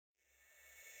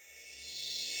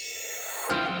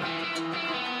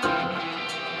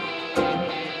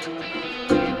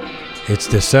It's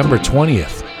December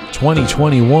 20th,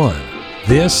 2021.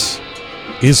 This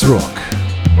is Rook.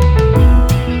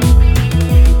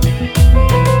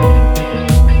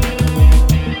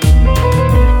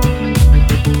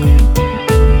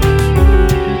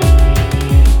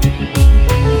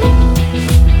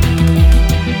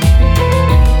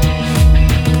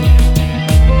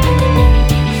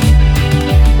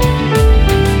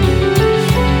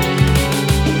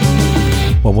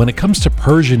 When it comes to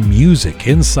Persian music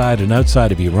inside and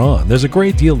outside of Iran, there's a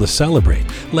great deal to celebrate.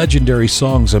 Legendary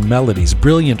songs and melodies,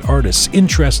 brilliant artists,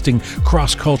 interesting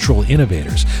cross-cultural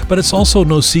innovators. But it's also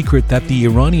no secret that the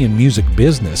Iranian music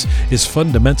business is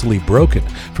fundamentally broken,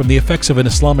 from the effects of an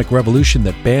Islamic revolution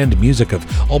that banned music of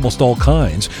almost all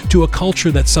kinds, to a culture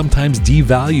that sometimes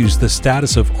devalues the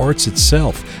status of arts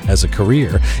itself as a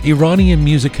career. Iranian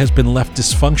music has been left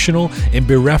dysfunctional and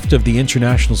bereft of the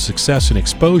international success and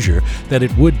exposure that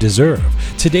it would deserve.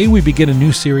 Today we begin a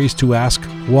new series to ask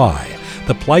why.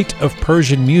 The plight of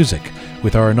Persian music,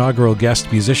 with our inaugural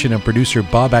guest musician and producer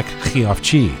Babak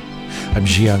Khiafchi. I'm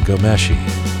Jian Ghomeshi.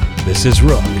 This is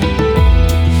Rook.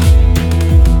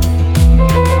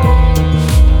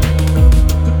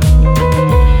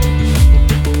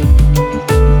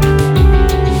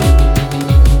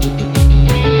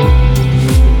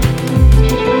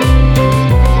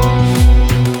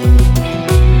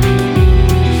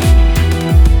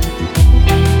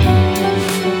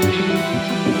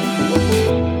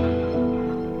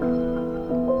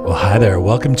 Hi there,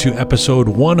 welcome to episode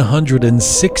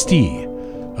 160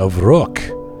 of Rook.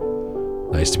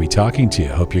 Nice to be talking to you.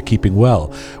 Hope you're keeping well.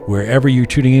 Wherever you're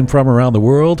tuning in from around the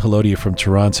world, hello to you from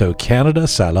Toronto, Canada.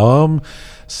 Salam.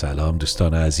 Salam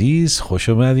Dustan Aziz. Khosh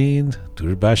Omadin.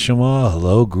 Durud ba shoma.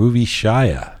 Hello, Groovy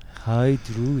Shaya. Hi,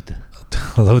 Durud.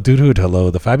 Hello, Durud.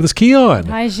 Hello, the fabulous Keon.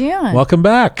 Hi, Jian. Welcome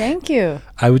back. Thank you.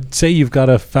 I would say you've got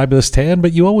a fabulous tan,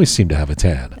 but you always seem to have a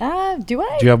tan. Do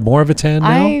I? Do you have more of a tan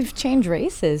now? I've changed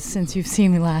races since you've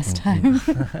seen me last time.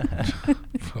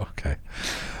 Okay.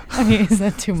 I mean, is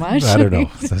that too much? I don't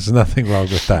know. There's nothing wrong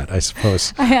with that, I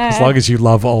suppose. As long as you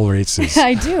love all races.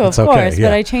 I do, of course, yeah.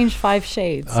 But I changed 5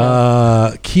 shades.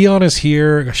 So. Keon is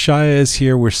here. Shaya is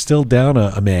here. We're still down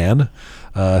a man.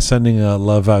 Sending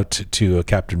love out to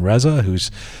Captain Reza,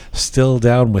 who's still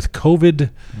down with COVID,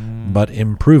 but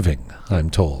improving, I'm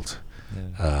told.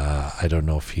 I don't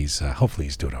know if he's, hopefully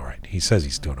he's doing all right. He says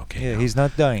he's doing okay. Yeah, now. He's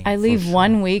not dying. I leave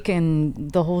 1 week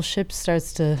and the whole ship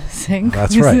starts to sink.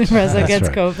 That's right. Reza gets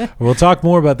COVID. We'll talk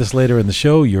more about this later in the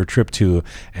show. Your trip to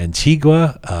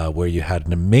Antigua, where you had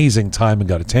an amazing time and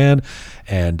got a tan,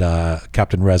 and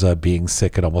Captain Reza being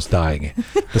sick and almost dying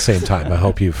at the same time. I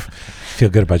hope you feel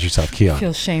good about yourself, Keon. I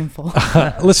feel shameful.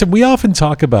 Listen, we often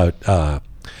talk about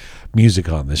music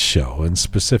on this show, and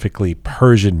specifically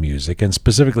Persian music, and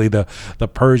specifically the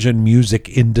Persian music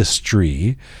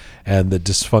industry and the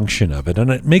dysfunction of it.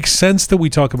 And it makes sense that we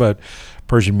talk about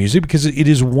Persian music because it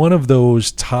is one of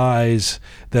those ties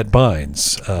that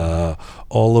binds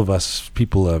all of us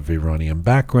people of Iranian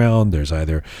background. There's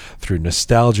either through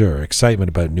nostalgia or excitement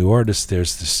about new artists.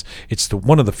 There's this. It's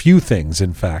one of the few things,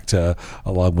 in fact,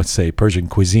 along with say Persian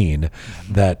cuisine,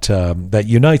 that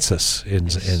unites us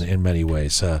in many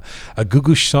ways. A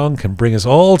Gugush song can bring us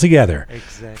all together,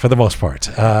 for the most part.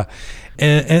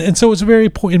 And so it's a very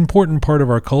important part of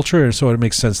our culture, and so it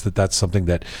makes sense that that's something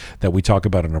that we talk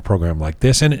about in a program like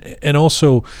this. And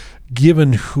also,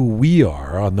 given who we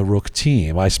are on the Rook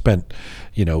team, I spent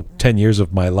 10 years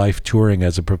of my life touring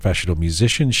as a professional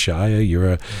musician. Shaya, you're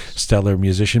a stellar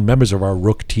musician. Members of our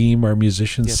Rook team are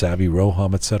musicians, yep. Savi,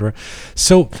 Roham, etc.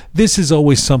 So this is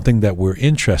always something that we're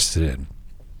interested in.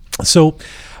 So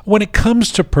when it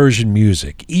comes to Persian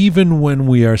music, even when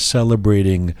we are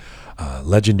celebrating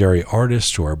legendary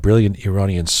artist or a brilliant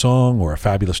Iranian song or a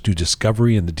fabulous new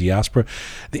discovery in the diaspora,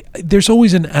 there's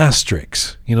always an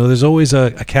asterisk. There's always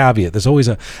a caveat. There's always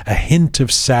a hint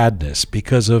of sadness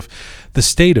because of the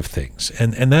state of things.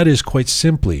 And that is quite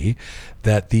simply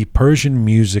that the Persian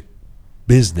music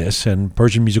business and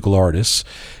Persian musical artists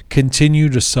continue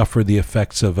to suffer the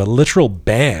effects of a literal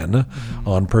ban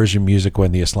on Persian music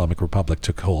when the Islamic Republic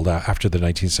took hold after the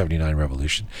 1979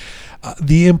 revolution.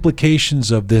 The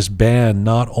implications of this ban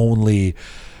not only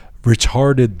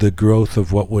retarded the growth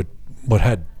of what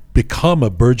had become a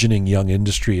burgeoning young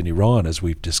industry in Iran, as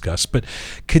we've discussed, but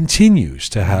continues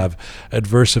to have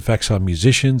adverse effects on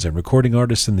musicians and recording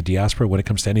artists in the diaspora when it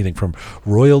comes to anything from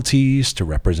royalties to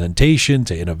representation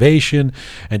to innovation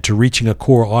and to reaching a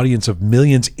core audience of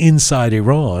millions inside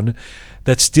Iran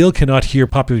that still cannot hear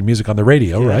popular music on the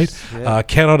radio, right? Yeah.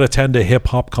 Cannot attend a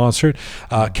hip-hop concert,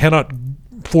 cannot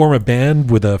form a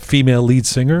band with a female lead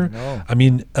singer. No. I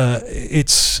mean,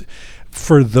 it's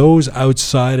for those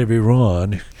outside of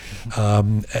Iran,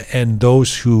 and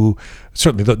those who,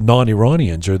 certainly the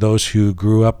non-Iranians or those who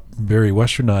grew up very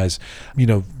westernized,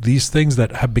 these things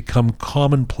that have become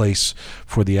commonplace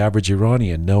for the average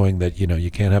Iranian, knowing that,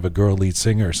 you can't have a girl lead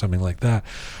singer or something like that,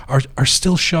 are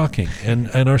still shocking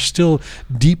and are still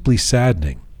deeply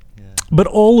saddening. Yeah. But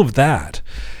all of that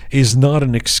is not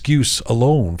an excuse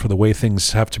alone for the way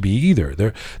things have to be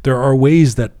either. There are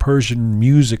ways that Persian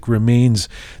music remains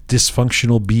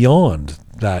dysfunctional beyond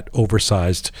that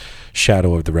oversized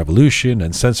shadow of the revolution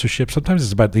and censorship. Sometimes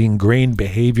it's about the ingrained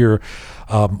behavior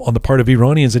on the part of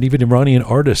Iranians and even Iranian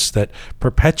artists that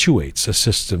perpetuates a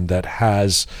system that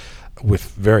has,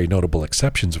 with very notable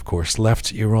exceptions, of course,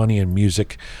 left Iranian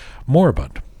music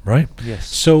moribund, right? Yes.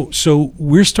 So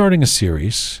we're starting a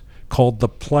series called The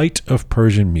Plight of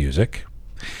Persian Music.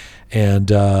 And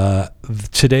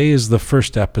today is the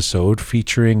first episode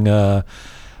featuring, for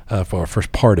our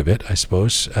first part of it, I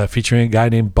suppose, featuring a guy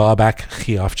named Babak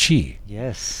Khiafchi.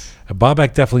 Yes.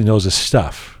 Babak definitely knows his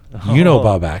stuff. You know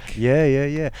Babak.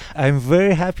 Yeah. I'm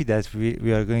very happy that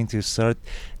we are going to start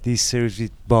this series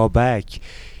with Babak.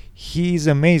 He's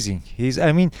amazing.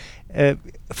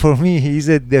 For me, he's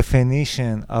a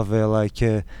definition of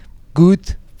a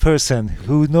good person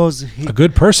who knows a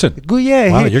good person. Good,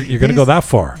 yeah. Wow, you're going to go that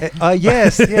far.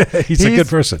 Yes, yeah. he's a good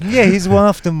person. Yeah, he's one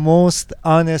of the most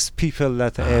honest people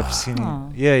that I have seen.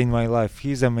 In my life.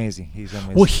 He's amazing.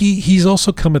 Well, he's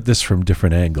also come at this from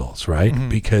different angles, right? Mm-hmm.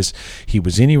 Because he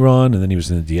was in Iran and then he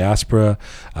was in the diaspora.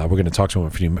 We're going to talk to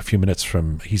him a few minutes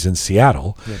from. He's in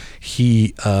Seattle. Yeah.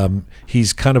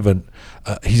 He's kind of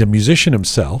he's a musician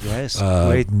himself. Yes,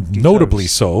 notably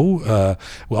so.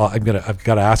 I've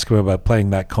got to ask him about playing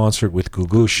that concert with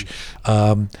Gugush.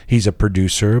 He's a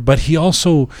producer, but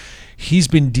he's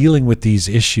been dealing with these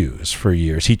issues for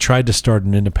years. He tried to start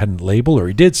an independent label, or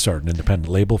he did start an independent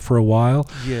label for a while.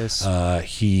 Yes.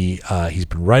 He's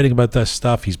been writing about this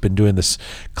stuff. He's been doing this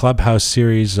Clubhouse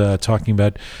series talking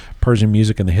about Persian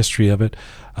music and the history of it.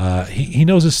 He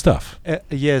knows his stuff.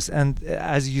 Yes, and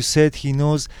as you said, he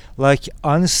knows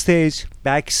on stage,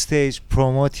 backstage,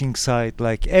 promoting side,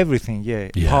 everything.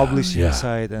 Publishing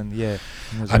side, and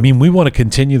we want to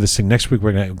continue this thing. Next week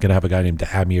we're going to have a guy named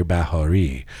Amir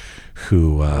Bahari,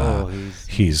 who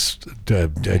he's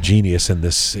a genius in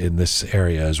this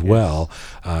area as well,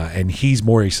 and he's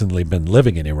more recently been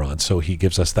living in Iran, so he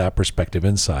gives us that perspective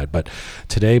inside. But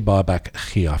today, Babak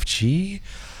Khiafchi.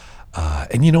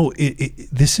 And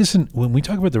this isn't, when we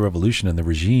talk about the revolution and the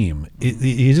regime, it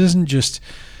isn't just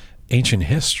ancient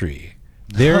history.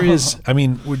 There is,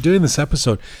 we're doing this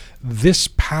episode this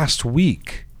past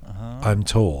week, I'm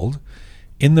told,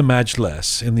 in the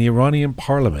Majlis, in the Iranian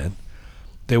parliament,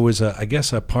 there was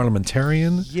a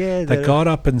parliamentarian that got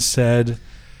up and said,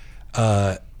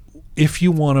 if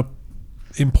you want to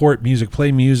import music, play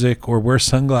music, or wear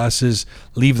sunglasses,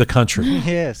 leave the country.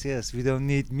 Yes, we don't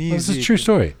need music. This is a true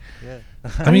story. Yeah.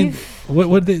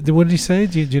 What did he say?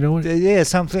 Do you know what? Yeah,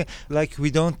 something like,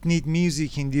 we don't need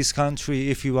music in this country.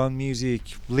 If you want music,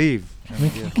 leave.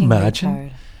 Can you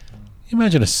imagine? You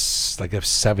imagine a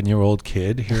 7-year-old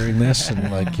kid hearing this and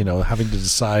having to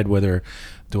decide whether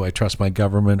do I trust my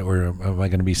government or am I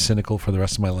going to be cynical for the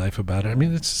rest of my life about it?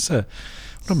 It's just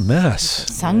what a mess.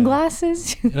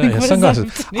 Sunglasses?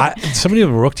 Sunglasses. Somebody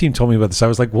on the Rook team told me about this. I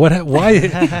was like, what? Why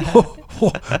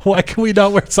can we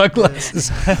not wear sunglasses?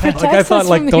 I thought,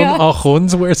 don't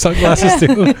Akhunds wear sunglasses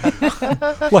too?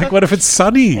 What if it's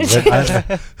sunny?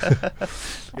 I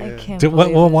can't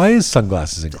believe why is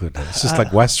sunglasses included? It's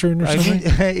just Western or something?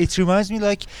 It reminds me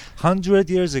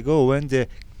 100 years ago when the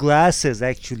glasses,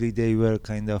 actually, they were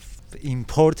kind of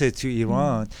imported to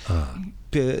Iran.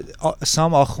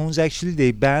 Some Akhunds actually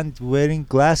they banned wearing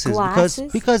glasses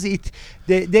because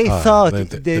they thought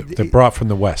they're brought from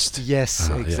the West. Yes,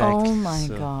 exactly. Oh my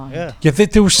God. Yeah,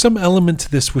 there was some element to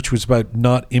this which was about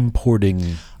not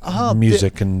importing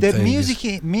music and the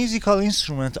things. musical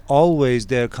instrument always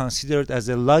they're considered as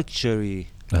a luxury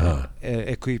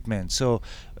equipment. So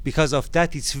because of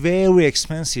that, it's very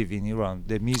expensive in Iran.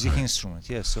 The music instrument.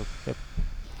 Yes. So.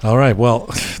 All right. Well,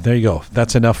 there you go.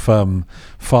 That's enough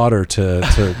fodder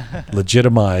to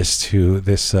legitimize to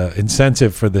this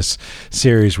incentive for this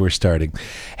series we're starting.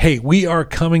 Hey, we are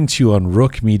coming to you on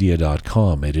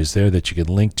rookmedia.com. It is there that you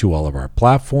can link to all of our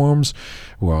platforms.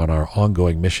 We're on our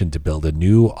ongoing mission to build a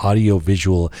new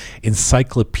audiovisual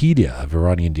encyclopedia of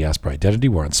Iranian diaspora identity.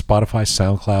 We're on Spotify,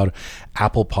 SoundCloud,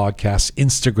 Apple Podcasts,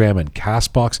 Instagram, and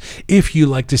CastBox. If you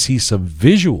like to see some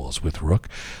visuals with Rook,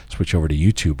 switch over to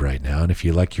YouTube right now. And if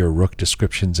you like your Rook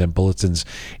descriptions and bulletins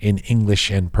in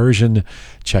English and Persian,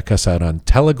 check us out on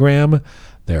Telegram.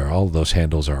 There, all of those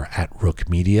handles are at Rook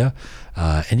Media.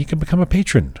 And you can become a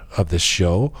patron of this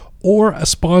show or a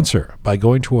sponsor by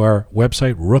going to our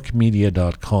website,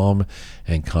 rookmedia.com,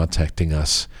 and contacting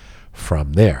us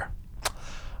from there.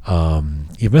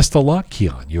 You missed a lot,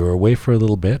 Keon. You were away for a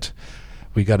little bit.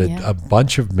 We got a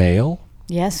bunch of mail.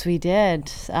 Yes, we did.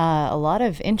 A lot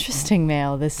of interesting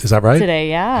mail Is that right? today.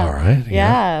 Yeah. All right.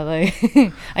 Yeah.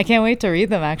 Like I can't wait to read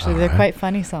them. Actually, they're quite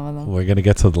funny. Some of them. We're going to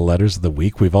get to the letters of the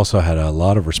week. We've also had a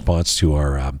lot of response to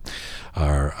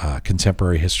our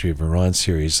Contemporary History of Iran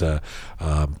series,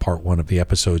 part one of the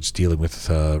episodes dealing with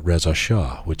Reza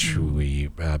Shah, which we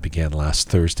began last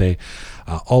Thursday.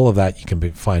 All of that you can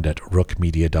find at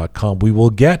rookmedia.com. We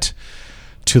will get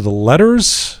to the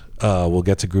letters. We'll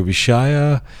get to Groovy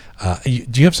Shaya.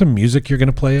 Do you have some music you're going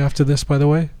to play after this, by the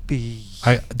way?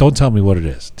 Don't tell me what it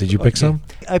is. Did you pick some?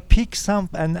 I picked some,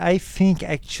 and I think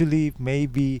actually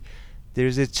maybe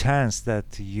there's a chance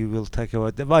that you will talk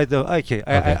about them. Okay.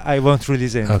 I won't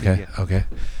release anything. Okay.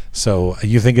 So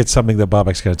you think it's something that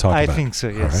Babak's going to talk about? I think so,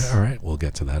 yes. All right. We'll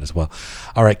get to that as well.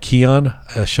 All right, Keon,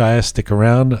 Shaya, stick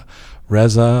around.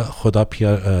 Reza, Khuda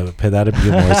pedar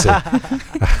biyamorze.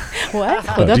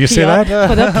 What? Do you say that?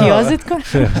 Khuda piyazit kon.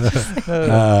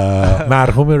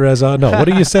 Marhum Reza. No, what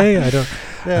do you say? I don't.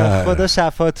 خدا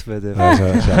شفاعت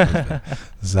بده.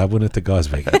 Zabunit gaz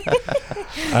begi.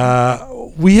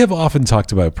 We have often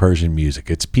talked about Persian music,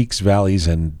 its peaks, valleys,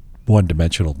 and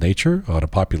one-dimensional nature on a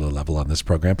popular level on this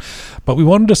program, but we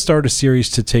wanted to start a series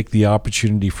to take the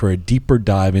opportunity for a deeper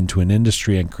dive into an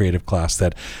industry and creative class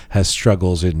that has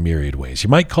struggles in myriad ways. You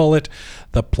might call it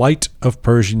the plight of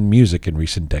Persian music in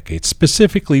recent decades.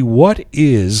 Specifically, what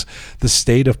is the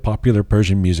state of popular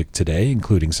Persian music today,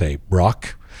 including, say,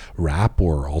 rock, rap,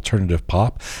 or alternative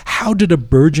pop? How did a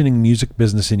burgeoning music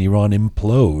business in Iran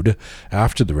implode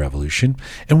after the revolution?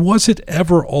 And was it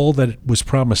ever all that it was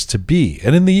promised to be?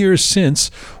 And in the years since,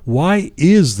 why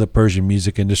is the Persian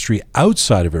music industry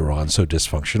outside of Iran so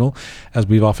dysfunctional, as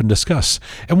we've often discussed?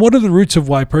 And what are the roots of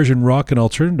why Persian rock and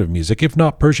alternative music, if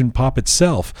not Persian pop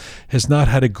itself, has not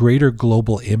had a greater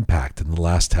global impact in the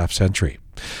last half century?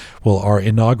 Well, our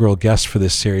inaugural guest for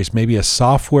this series may be a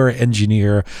software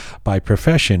engineer by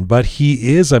profession, but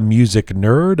he is a music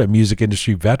nerd, a music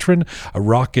industry veteran, a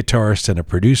rock guitarist and a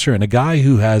producer, and a guy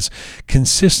who has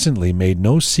consistently made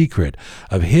no secret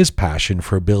of his passion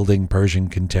for building Persian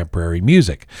contemporary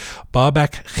music.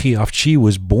 Babak Khiafchi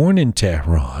was born in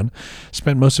Tehran,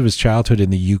 spent most of his childhood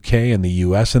in the UK and the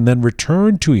US, and then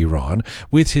returned to Iran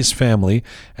with his family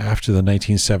after the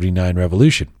 1979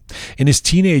 revolution. In his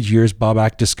teenage years,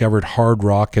 Babak discovered hard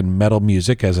rock and metal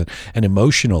music as an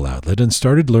emotional outlet and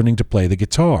started learning to play the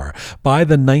guitar. By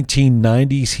the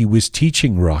 1990s, he was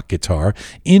teaching rock guitar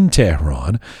in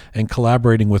Tehran and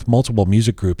collaborating with multiple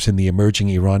music groups in the emerging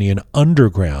Iranian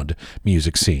underground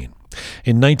music scene.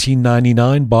 In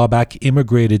 1999, Babak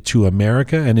immigrated to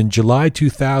America, and in July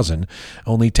 2000,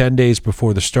 only 10 days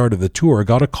before the start of the tour,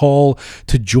 got a call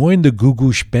to join the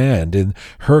Gugush Band in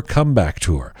her comeback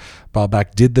tour.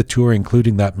 Babak did the tour,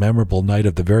 including that memorable night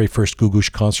of the very first Gugush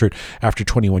concert after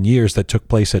 21 years that took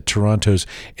place at Toronto's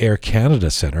Air Canada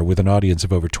Centre with an audience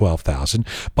of over 12,000.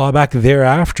 Babak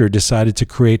thereafter decided to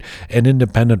create an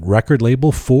independent record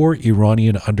label for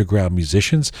Iranian underground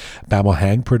musicians,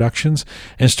 Bamohang Productions,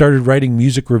 and started writing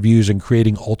music reviews and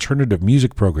creating alternative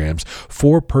music programs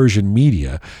for Persian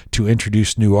media to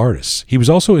introduce new artists. He was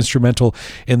also instrumental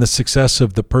in the success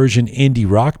of the Persian indie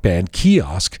rock band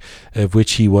Kiosk, of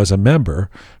which he was a member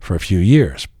for a few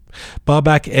years.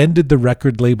 Babak ended the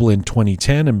record label in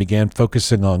 2010 and began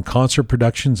focusing on concert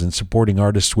productions and supporting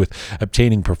artists with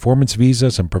obtaining performance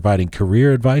visas and providing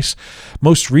career advice.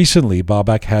 Most recently,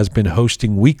 Babak has been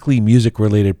hosting weekly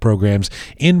music-related programs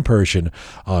in Persian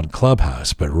on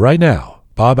Clubhouse. But right now,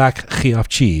 Babak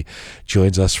Khiafchi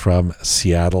joins us from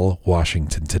Seattle,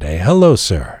 Washington today. Hello,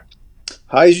 sir.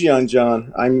 Hi, Jian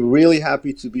John. I'm really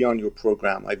happy to be on your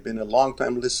program. I've been a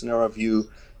long-time listener of you,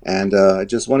 and I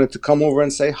just wanted to come over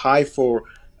and say hi for,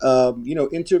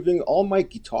 interviewing all my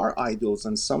guitar idols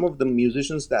and some of the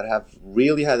musicians that have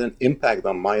really had an impact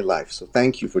on my life. So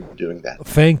thank you for doing that.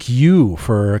 Thank you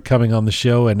for coming on the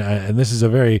show. And this is a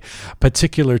very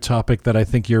particular topic that I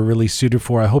think you're really suited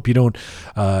for. I hope you don't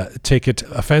take it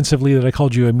offensively that I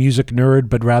called you a music nerd,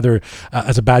 but rather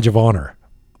as a badge of honor.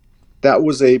 That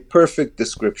was a perfect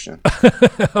description.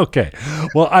 Okay.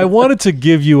 Well, I wanted to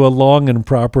give you a long and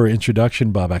proper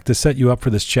introduction, Babak, to set you up for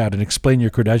this chat and explain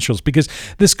your credentials, because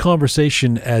this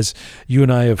conversation, as you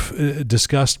and I have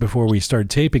discussed before we started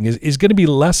taping, is going to be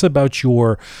less about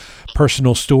your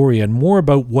personal story and more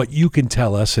about what you can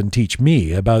tell us and teach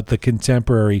me about the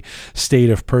contemporary state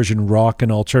of Persian rock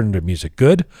and alternative music.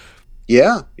 Good?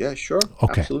 Yeah, sure.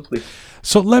 Okay. Absolutely.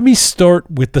 So let me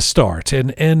start with the start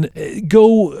and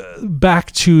go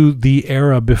back to the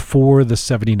era before the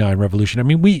 79 revolution. I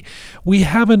mean, we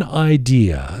have an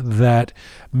idea that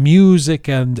music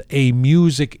and a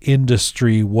music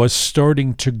industry was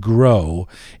starting to grow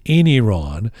in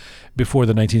Iran before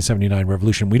the 1979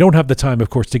 revolution. We don't have the time, of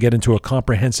course, to get into a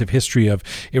comprehensive history of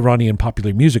Iranian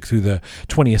popular music through the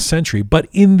 20th century, but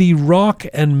in the rock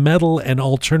and metal and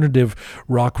alternative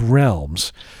rock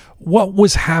realms, what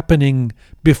was happening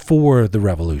before the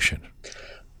revolution?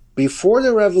 Before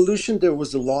the revolution, there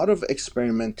was a lot of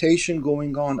experimentation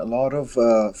going on, a lot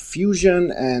of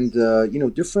fusion and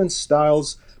different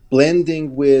styles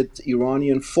blending with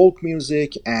Iranian folk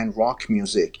music and rock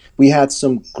music. We had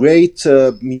some great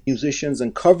musicians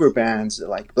and cover bands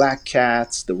like Black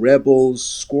Cats, The Rebels,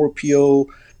 Scorpio,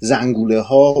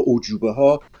 Zanguleha,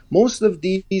 Ojubaha. Most of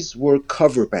these were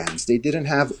cover bands. They didn't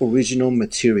have original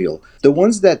material. The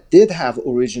ones that did have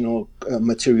original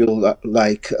material,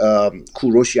 like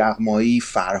Kurosh Yaghmai,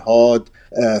 Farhad,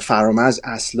 Faramaz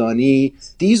Aslani,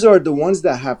 these are the ones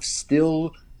that have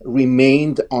still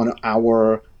remained on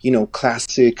our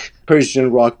classic Persian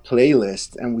rock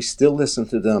playlist, and we still listen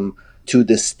to them to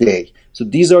this day. So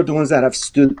these are the ones that have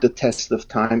stood the test of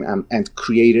time and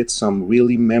created some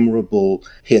really memorable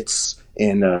hits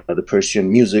in the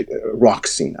Persian music rock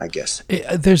scene, I guess.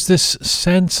 There's this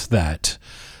sense that,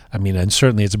 I mean, and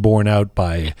certainly it's borne out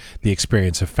by the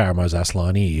experience of Faramaz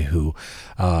Aslani, who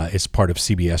is part of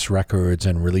CBS Records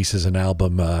and releases an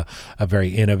album, a very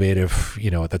innovative,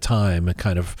 at the time, a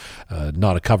kind of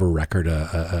not a cover record,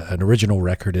 an original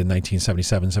record in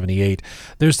 1977, 78.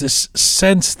 There's this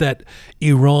sense that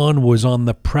Iran was on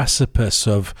the precipice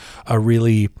of a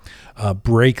really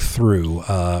breakthrough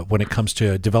when it comes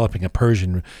to developing a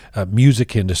Persian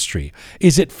music industry.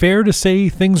 Is it fair to say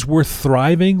things were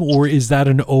thriving, or is that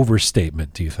an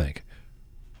overstatement, do you think?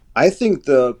 I think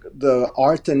the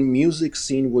art and music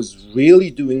scene was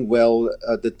really doing well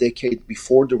the decade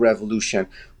before the revolution.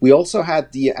 We also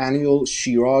had the annual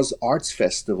Shiraz Arts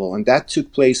Festival, and that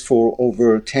took place for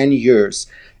over 10 years.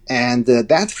 And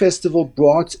that festival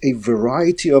brought a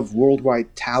variety of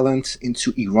worldwide talent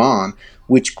into Iran,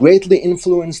 which greatly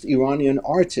influenced Iranian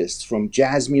artists, from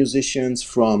jazz musicians,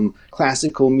 from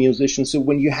classical musicians. So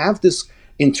when you have this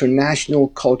international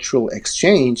cultural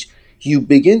exchange, you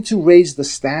begin to raise the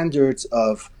standards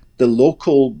of the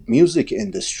local music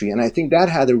industry. And I think that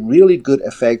had a really good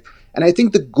effect. And I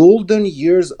think the golden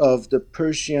years of the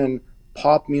Persian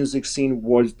pop music scene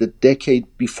was the decade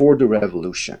before the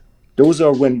revolution. Those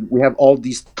are when we have all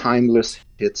these timeless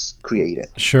hits created.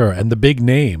 Sure. And the big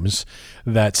names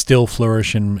that still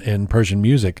flourish in Persian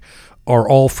music are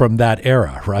all from that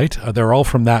era, right? They're all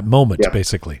from that moment,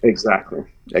 basically. Exactly.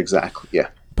 Yeah.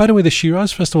 By the way, the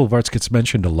Shiraz Festival of Arts gets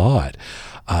mentioned a lot.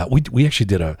 We actually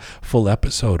did a full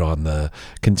episode on the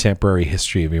contemporary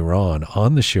history of Iran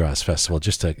on the Shiraz Festival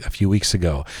just a few weeks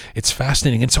ago. It's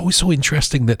fascinating. It's always so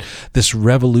interesting that this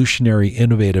revolutionary,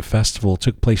 innovative festival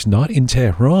took place not in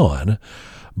Tehran,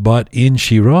 but in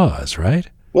Shiraz, right?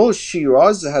 Well,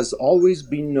 Shiraz has always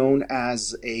been known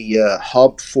as a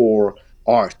hub for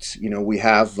art. We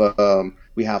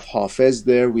have Hafez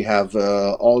there. We have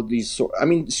all these.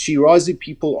 Shirazi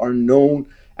people are known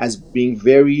as being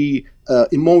very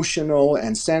emotional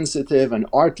and sensitive and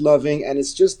art loving, and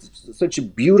it's just such a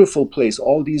beautiful place.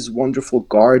 All these wonderful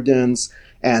gardens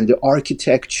and the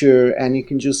architecture, and you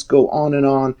can just go on and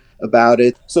on about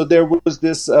it. So there was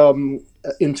this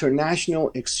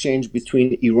international exchange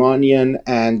between Iranian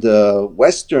and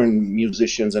Western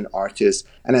musicians and artists,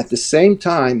 and at the same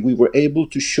time, we were able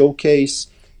to showcase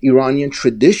Iranian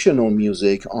traditional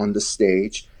music on the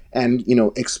stage and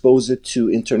expose it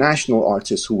to international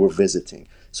artists who were visiting.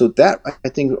 So that, I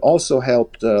think, also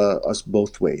helped us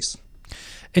both ways.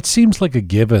 It seems like a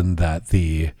given that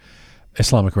the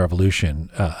Islamic Revolution,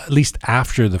 at least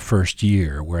after the first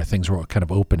year, where things were kind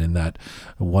of open in that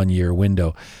 1 year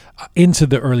window, into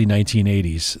the early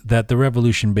 1980s, that the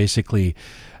revolution basically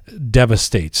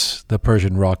devastates the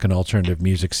Persian rock and alternative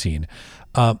music scene.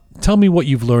 Tell me what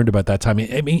you've learned about that time.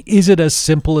 I mean, is it as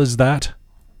simple as that?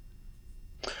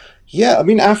 Yeah,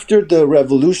 after the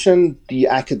revolution, the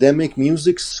academic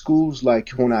music schools like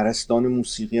Honarestan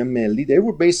Musiqi Milli, they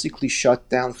were basically shut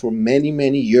down for many,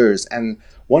 many years. And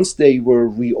once they were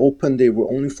reopened, they were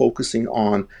only focusing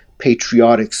on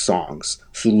patriotic songs,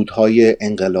 Surudhaye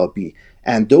Enqelabi.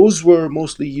 And those were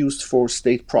mostly used for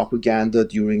state propaganda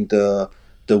during the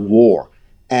war.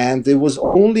 And it was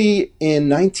only in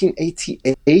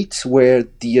 1988 where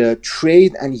the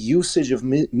trade and usage of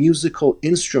musical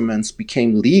instruments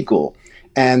became legal.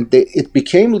 And it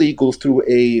became legal through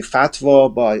a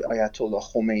fatwa by Ayatollah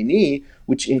Khomeini,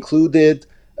 which included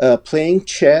playing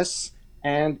chess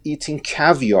and eating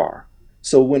caviar.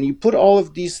 So when you put all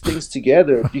of these things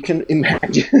together, you can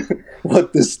imagine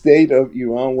what the state of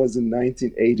Iran was in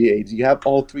 1988. You have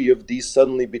all three of these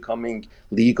suddenly becoming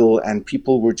legal, and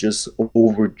people were just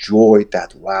overjoyed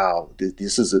that, wow,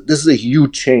 this is a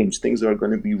huge change. Things are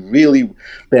going to be really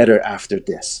better after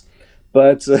this.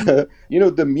 But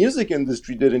the music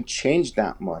industry didn't change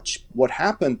that much. What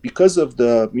happened, because of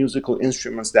the musical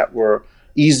instruments that were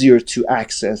easier to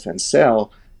access and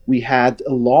sell, we had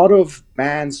a lot of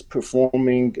bands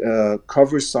performing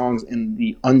cover songs in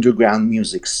the underground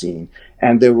music scene.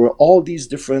 And there were all these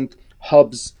different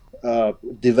hubs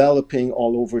developing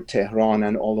all over Tehran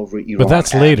and all over Iran. But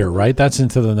that's later, right? That's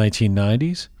into the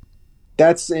 1990s?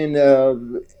 That's in...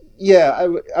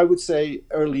 I would say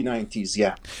early 90s,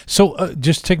 yeah. So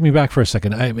just take me back for a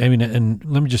second. I mean, and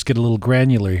let me just get a little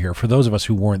granular here. For those of us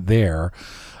who weren't there,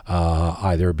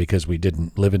 either because we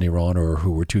didn't live in Iran or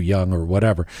who were too young or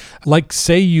whatever, like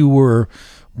say you were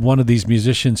one of these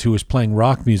musicians who was playing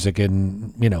rock music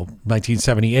in,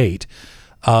 1978,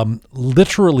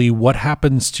 literally what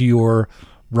happens to your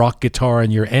rock guitar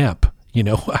and your amp?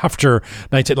 After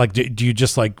 19, like, do you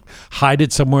just like hide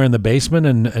it somewhere in the basement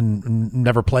and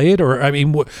never play it? Or, I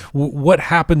mean, what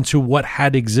happened to what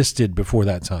had existed before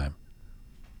that time?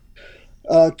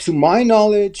 To my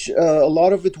knowledge, a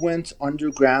lot of it went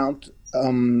underground.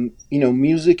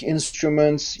 Music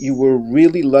instruments, you were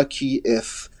really lucky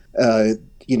if, the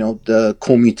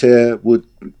comité would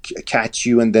catch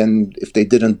you, and then if they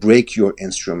didn't break your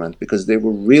instrument, because they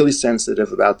were really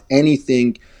sensitive about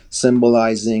anything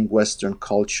symbolizing Western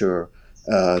culture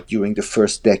during the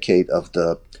first decade of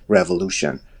the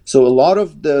revolution. So a lot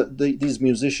of these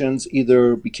musicians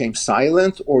either became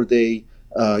silent or they,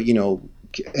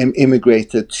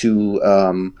 immigrated to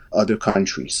other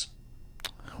countries.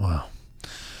 Wow.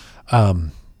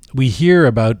 We hear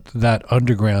about that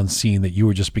underground scene that you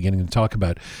were just beginning to talk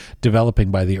about developing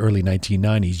by the early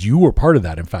 1990s. You were part of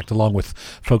that, in fact, along with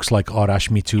folks like Arash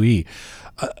Mitoui.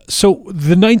 So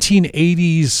the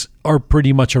 1980s are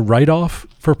pretty much a write-off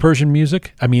for Persian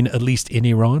music? I mean, at least in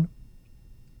Iran?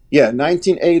 Yeah,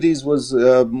 1980s was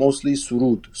mostly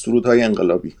surud-hay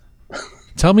enqelabi.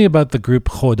 Tell me about the group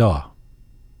Khoda.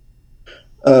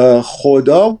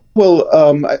 Khoda, well,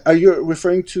 are you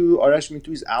referring to Arash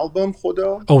Mitoui's album,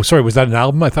 Khoda? Oh, sorry, was that an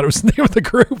album? I thought it was the name of the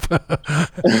group.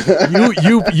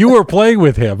 you were playing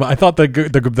with him. I thought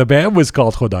the band was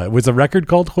called Khoda. Was the record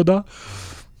called Khoda?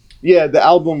 Yeah, the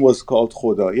album was called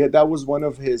Khoda. Yeah, that was one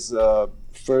of his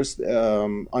first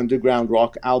underground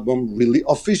rock album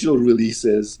official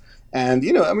releases. And,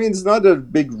 it's not a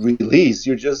big release.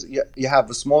 You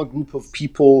have a small group of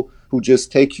people who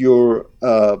just take your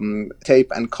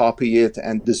tape and copy it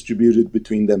and distribute it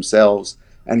between themselves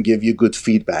and give you good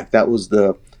feedback. That was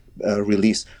the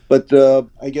release. But the,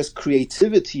 I guess,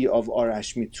 creativity of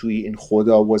Arash Mitoui in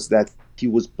Khoda was that he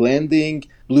was blending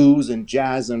blues and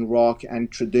jazz and rock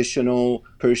and traditional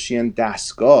Persian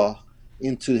dastgah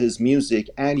into his music,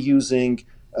 and using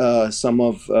some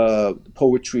of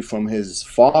poetry from his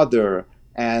father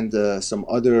and some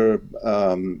other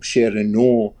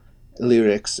Sher-e-No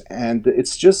lyrics. And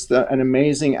it's just an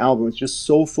amazing album. It's just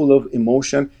so full of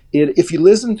emotion. If you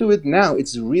listen to it now,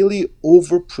 it's really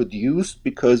overproduced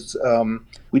because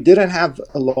we didn't have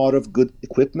a lot of good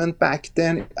equipment back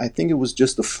then. I think it was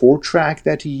just a 4-track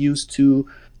that he used to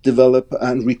develop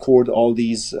and record all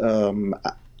these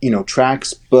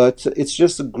tracks, but it's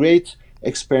just a great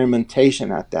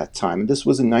experimentation at that time. This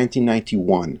was in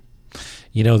 1991.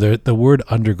 The word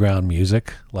underground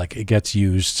music, like, it gets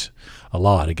used a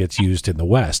lot. It gets used in the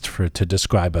West to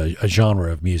describe a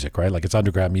genre of music, right? Like, it's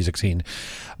underground music scene.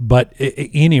 But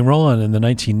in Iran in the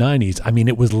 1990s, I mean,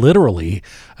 it was literally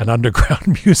an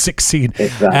underground music scene.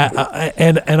 Exactly.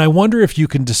 And I wonder if you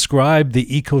can describe the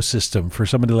ecosystem for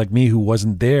somebody like me who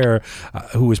wasn't there,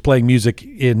 who was playing music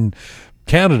in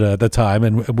Canada at the time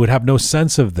and would have no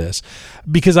sense of this,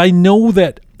 because I know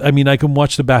that, I mean, I can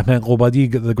watch the Bahman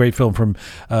Qobadi, the great film from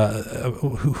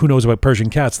Who Knows About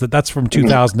Persian Cats, that's from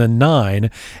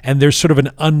 2009, and there's sort of an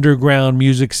underground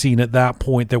music scene at that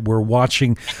point that we're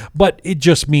watching, but it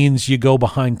just means you go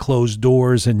behind closed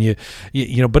doors and you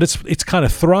but it's kind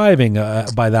of thriving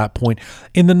by that point.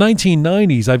 In the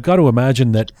 1990s, I've got to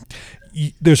imagine that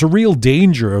there's a real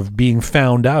danger of being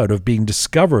found out, of being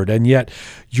discovered, and yet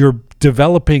you're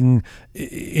developing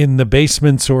in the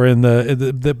basements or in the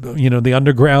the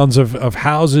undergrounds of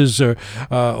houses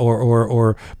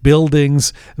or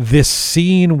buildings this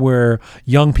scene where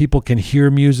young people can hear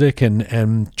music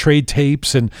and trade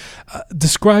tapes, and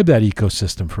describe that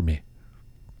ecosystem for me.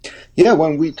 Yeah,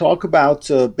 when we talk about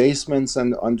basements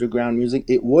and underground music,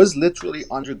 it was literally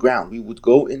underground. We would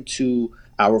go into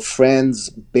our friends'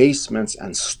 basements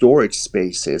and storage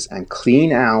spaces and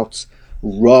clean out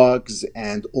rugs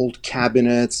and old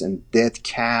cabinets and dead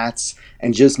cats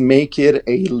and just make it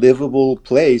a livable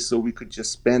place so we could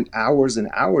just spend hours and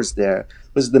hours there.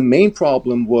 Because the main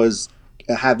problem was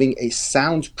having a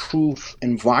soundproof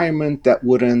environment that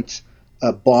wouldn't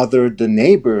bother the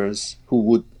neighbors who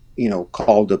would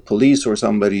call the police or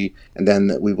somebody, and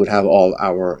then we would have all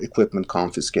our equipment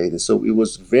confiscated. So it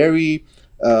was very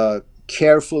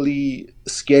carefully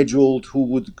scheduled who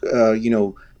would,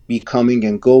 be coming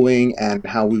and going, and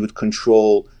how we would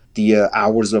control the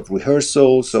hours of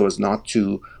rehearsal so as not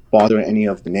to bother any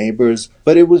of the neighbors.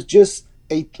 But it was just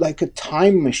like a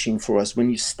time machine for us. When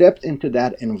you stepped into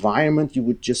that environment, you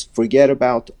would just forget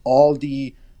about all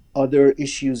the other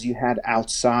issues you had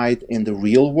outside in the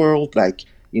real world, like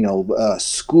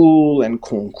school and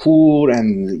concours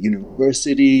and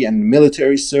university and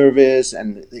military service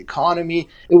and the economy.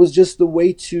 It was just the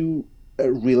way to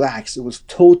relax. It was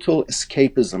total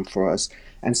escapism for us,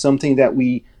 and something that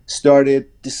we started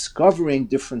discovering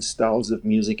different styles of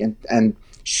music and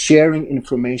sharing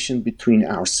information between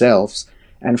ourselves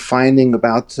and finding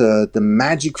about the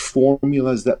magic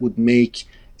formulas that would make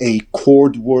a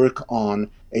chord work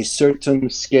on a certain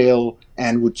scale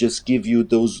and would just give you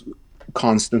those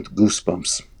constant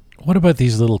goosebumps. What about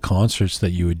these little concerts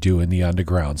that you would do in the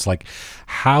undergrounds? Like,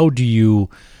 how do you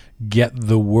get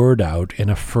the word out in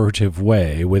a furtive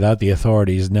way without the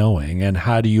authorities knowing? And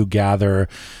how do you gather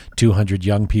 200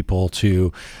 young people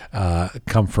to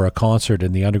come for a concert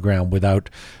in the underground without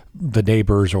the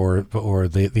neighbors or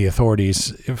the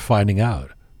authorities finding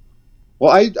out?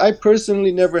 Well, I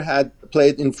personally never had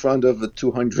played in front of a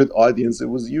 200 audience. It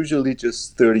was usually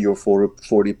just 30 or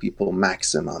 40 people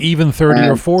maximum. Even 30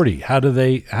 or 40. How do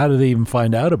they even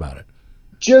find out about it?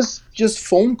 Just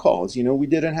phone calls. We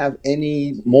didn't have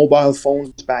any mobile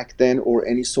phones back then or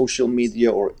any social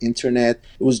media or internet.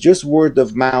 It was just word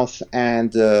of mouth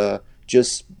and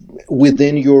just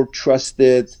within your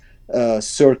trusted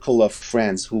circle of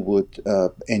friends who would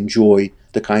enjoy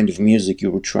the kind of music you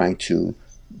were trying to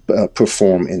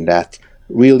perform in that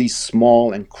really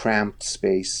small and cramped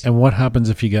space. And what happens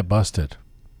if you get busted?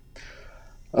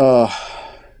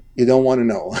 You don't want to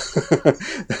know.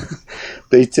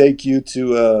 They take you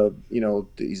to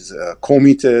these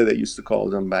comite, they used to call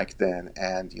them back then,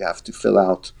 and you have to fill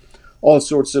out all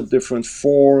sorts of different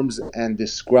forms and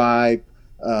describe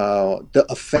the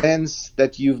offense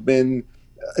that you've been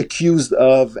accused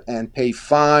of and pay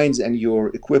fines, and your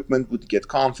equipment would get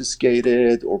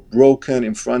confiscated or broken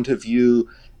in front of you.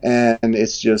 And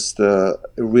it's just a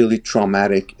really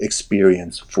traumatic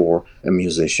experience for a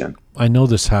musician. I know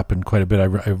this happened quite a bit. I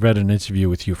read an interview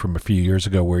with you from a few years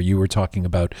ago where you were talking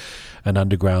about an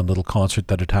underground little concert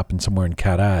that had happened somewhere in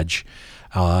Karaj,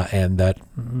 and that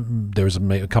there was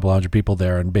a couple hundred people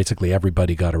there, and basically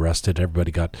everybody got arrested,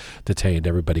 everybody got detained,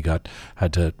 everybody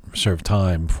had to serve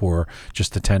time for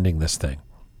just attending this thing.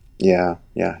 Yeah.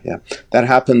 That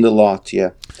happened a lot,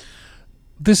 yeah.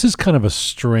 This is kind of a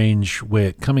strange way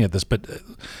of coming at this, but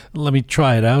let me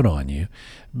try it out on you.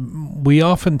 We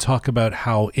often talk about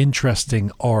how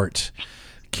interesting art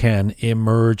can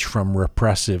emerge from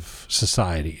repressive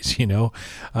societies,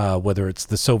 whether it's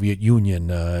the Soviet Union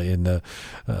in the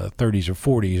 30s or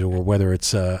 40s, or whether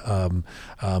it's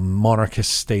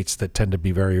monarchist states that tend to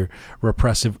be very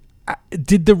repressive.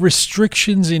 Did the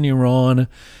restrictions in Iran,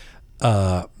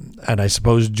 and I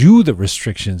suppose do the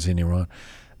restrictions in Iran,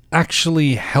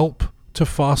 actually help to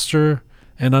foster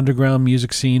an underground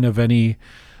music scene of any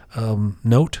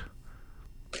note?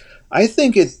 I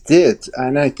think it did,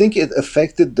 and I think it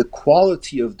affected the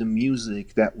quality of the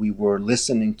music that we were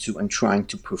listening to and trying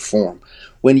to perform.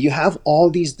 When you have all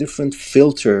these different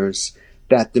filters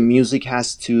that the music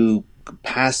has to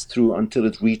pass through until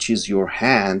it reaches your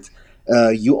hand,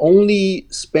 you only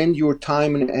spend your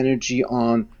time and energy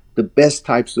on the best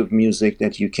types of music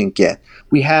that you can get.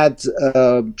 We had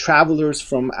travelers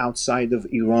from outside of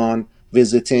Iran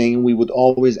visiting. We would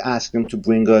always ask them to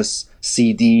bring us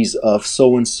CDs of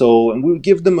so and so, and we would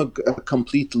give them a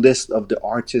complete list of the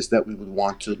artists that we would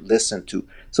want to listen to.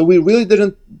 So we really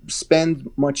didn't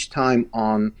spend much time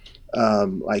on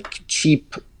like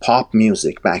cheap pop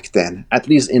music back then, at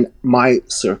least in my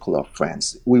circle of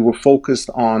friends. We were focused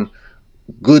on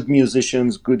good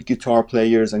musicians, good guitar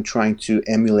players, and trying to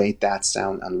emulate that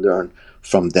sound and learn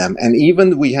from them. And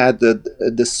even we had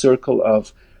the circle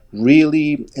of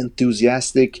really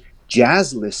enthusiastic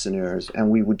jazz listeners, and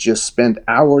we would just spend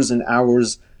hours and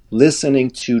hours listening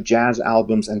to jazz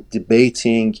albums and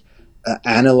debating,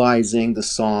 analyzing the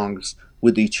songs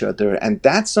with each other. And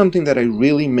that's something that I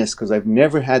really miss, because I've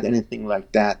never had anything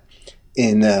like that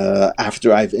in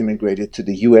after I've immigrated to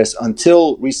the US,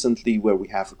 until recently, where we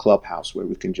have a clubhouse where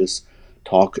we can just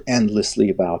talk endlessly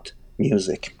about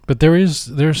music. But there's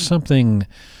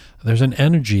an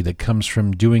energy that comes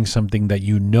from doing something that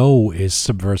you know is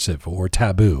subversive or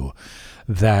taboo,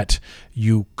 that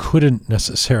you couldn't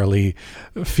necessarily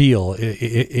feel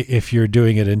if you're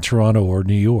doing it in Toronto or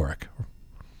New York.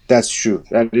 That's true.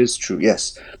 That is true.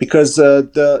 Yes, because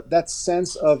that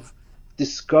sense of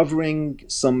discovering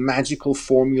some magical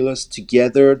formulas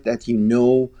together that you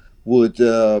know would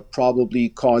probably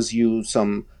cause you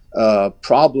some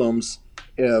problems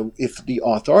if the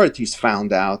authorities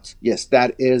found out. Yes,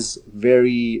 that is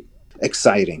very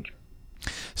exciting.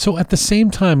 So at the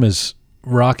same time as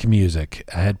rock music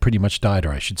had pretty much died,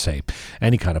 or I should say,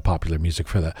 any kind of popular music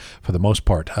for the most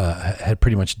part had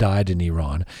pretty much died in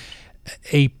Iran,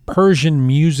 a Persian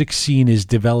music scene is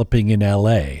developing in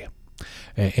LA,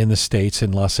 in the States,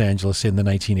 in Los Angeles in the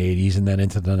 1980s and then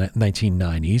into the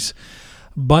 1990s.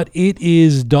 But it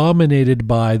is dominated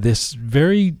by this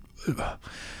very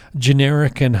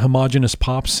generic and homogeneous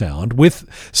pop sound, with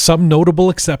some notable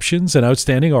exceptions and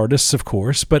outstanding artists, of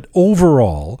course. But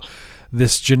overall,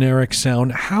 this generic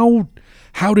sound, how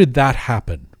did that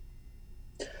happen?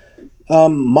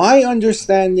 My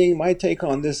understanding, my take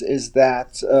on this is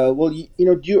that,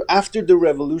 after the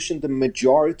revolution, the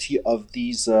majority of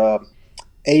these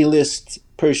A-list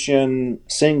Persian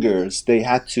singers, they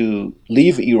had to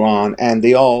leave Iran, and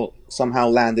they all somehow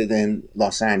landed in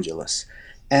Los Angeles.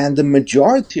 And the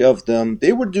majority of them,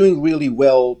 they were doing really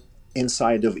well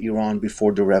inside of Iran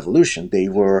before the revolution. They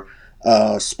were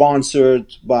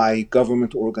sponsored by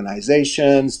government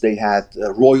organizations. They had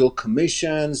royal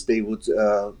commissions. They would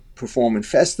perform in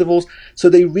festivals. So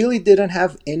they really didn't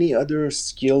have any other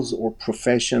skills or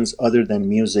professions other than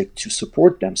music to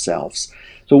support themselves.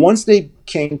 So once they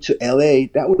came to LA,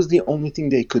 that was the only thing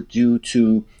they could do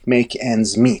to make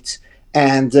ends meet.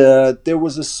 And there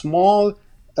was a small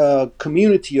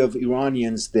community of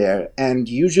Iranians there. And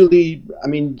usually, I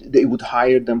mean, they would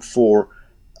hire them for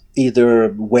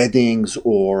either weddings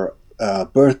or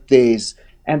birthdays.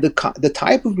 And the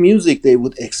type of music they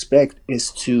would expect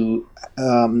is to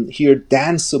hear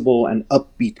danceable and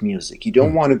upbeat music. You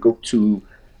don't want to go to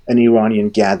an Iranian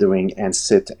gathering and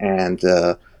sit and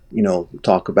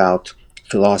talk about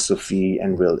philosophy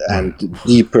and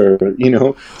deeper,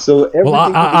 So well,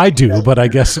 I do, but I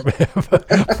guess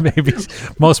maybe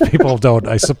most people don't,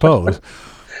 I suppose.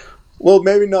 Well,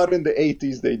 maybe not in the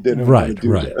 80s. They didn't want to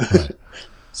do that. Right.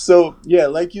 So yeah,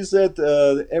 like you said,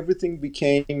 everything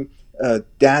became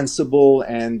danceable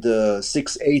and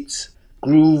 6/8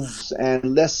 grooves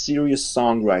and less serious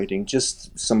songwriting,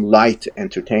 just some light,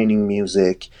 entertaining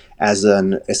music as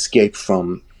an escape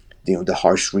from the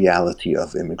harsh reality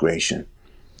of immigration.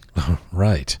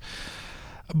 Right.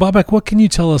 Babak, what can you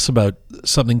tell us about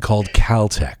something called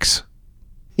Caltex?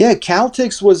 Yeah,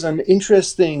 Caltex was an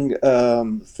interesting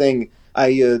thing.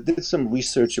 I did some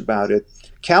research about it.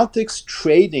 Caltex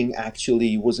Trading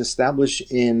actually was established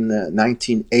in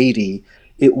 1980.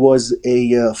 It was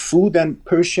a food and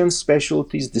Persian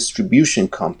specialties distribution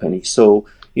company. So,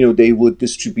 they would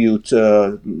distribute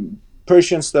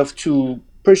Persian stuff to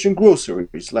Persian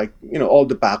groceries, like, all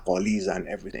the baqalis and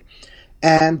everything.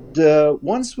 And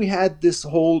once we had this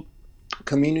whole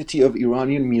community of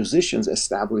Iranian musicians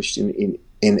established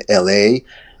in LA,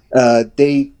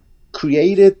 they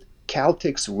created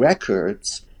Caltex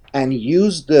Records and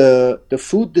used the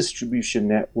food distribution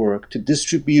network to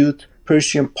distribute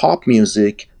Persian pop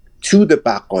music to the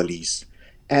baqalis.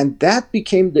 And that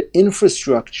became the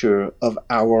infrastructure of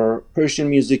our Persian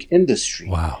music industry.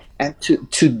 Wow. And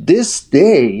to this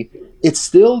day, it's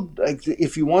still like,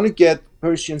 if you want to get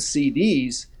Persian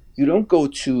CDs, you don't go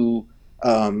to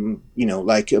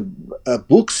like a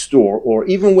bookstore, or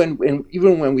even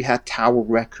when we had Tower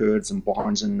Records and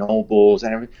Barnes and Nobles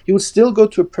and everything, you would still go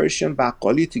to a Persian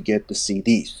baqali to get the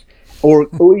CDs,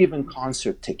 or even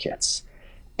concert tickets.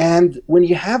 And when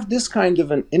you have this kind of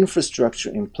an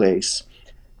infrastructure in place,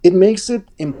 it makes it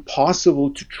impossible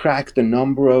to track the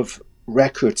number of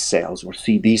record sales or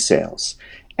CD sales.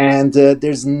 And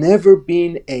there's never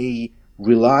been a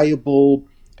reliable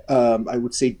I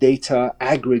would say, data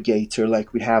aggregator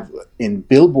like we have in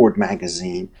Billboard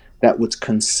magazine that would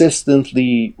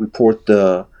consistently report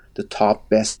the top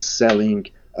best-selling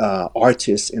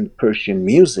artists in Persian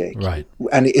music, Right.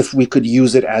 and if we could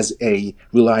use it as a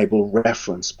reliable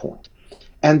reference point.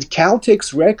 And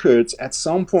Caltech's records at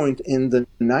some point in the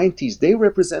 90s, they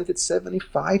represented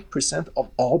 75% of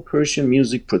all Persian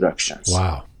music productions.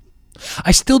 Wow.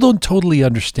 I still don't totally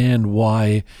understand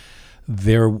why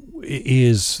there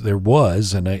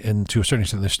was, and to a certain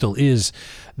extent there still is,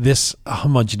 this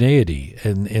homogeneity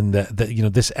in the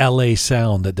this LA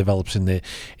sound that develops in the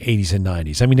 80s and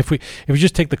 90s. I mean, if we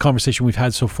just take the conversation we've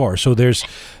had so far, so there's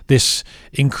this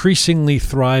increasingly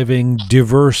thriving,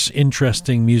 diverse,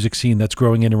 interesting music scene that's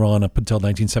growing in Iran up until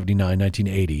 1979,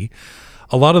 1980.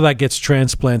 A lot of that gets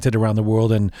transplanted around the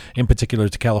world, and in particular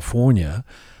to California.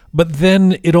 But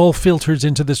then it all filters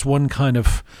into this one kind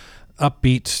of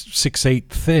upbeat 6/8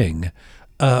 thing.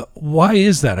 Why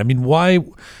is that? I mean, why,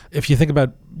 if you think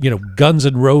about, Guns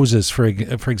N' Roses, for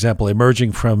example,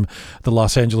 emerging from the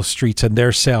Los Angeles streets and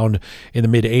their sound in the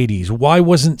mid 80s, why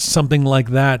wasn't something like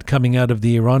that coming out of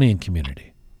the Iranian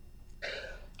community?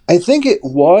 I think it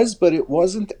was, but it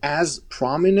wasn't as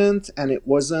prominent, and it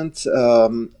wasn't,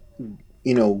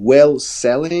 well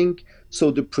selling.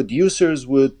 So the producers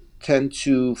would tend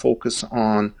to focus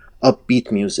on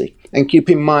upbeat music. And keep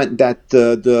in mind that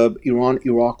the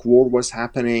Iran-Iraq war was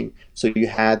happening, so you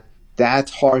had that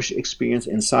harsh experience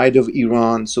inside of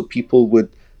Iran, so people would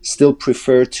still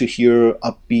prefer to hear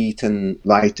upbeat and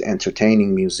light,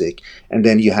 entertaining music. And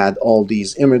then you had all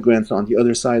these immigrants on the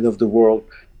other side of the world.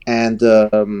 And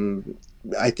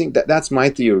I think that's my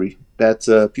theory,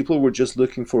 that people were just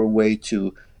looking for a way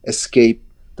to escape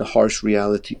the harsh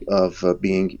reality of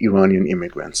being Iranian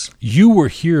immigrants. You were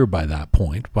here by that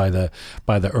point, by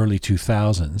the early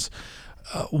 2000s.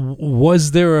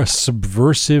 Was there a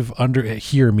subversive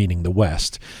here, meaning the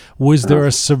West? Was there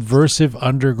a subversive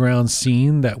underground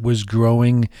scene that was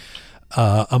growing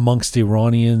amongst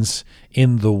Iranians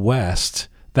in the West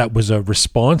that was a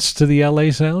response to the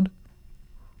LA sound?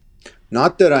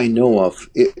 Not that I know of.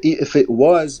 If it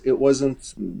was, it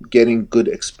wasn't getting good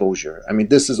exposure. I mean,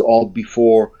 this is all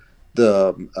before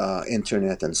the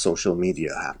internet and social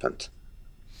media happened.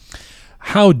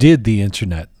 How did the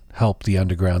internet help the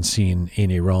underground scene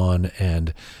in Iran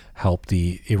and help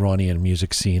the Iranian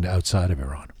music scene outside of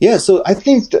Iran? Yeah, so I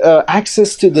think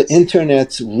access to the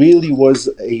internet really was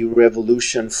a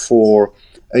revolution for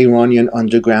Iranian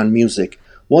underground music.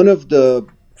 One of the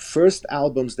first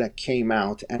albums that came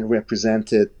out and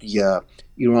represented the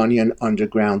Iranian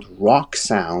underground rock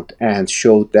sound and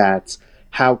showed that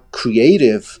how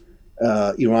creative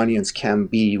Iranians can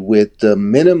be with the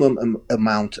minimum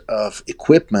amount of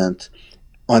equipment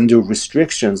under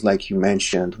restrictions, like you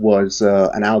mentioned, was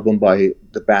an album by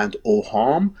the band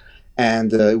Oham,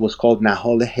 and it was called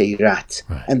Nahal Hayrat.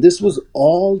 Right. And this was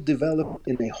all developed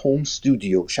in a home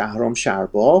studio, Shahram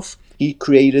Sharbaf. He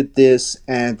created this,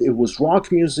 and it was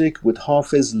rock music with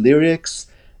Hafiz lyrics,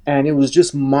 and it was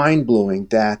just mind-blowing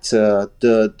that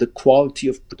the quality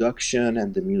of production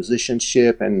and the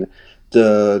musicianship and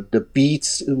the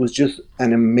beats, it was just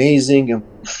an amazing and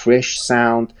fresh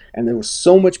sound, and there was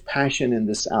so much passion in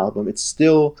this album. It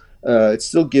still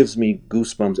gives me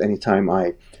goosebumps anytime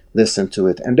I listen to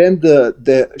it. And then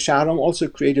the Shahram also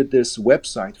created this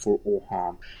website for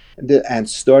Oham and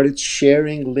started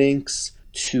sharing links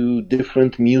to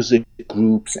different music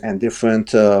groups and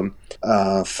different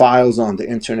files on the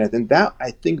internet. And that,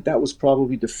 I think, that was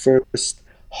probably the first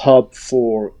hub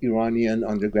for Iranian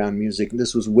underground music. And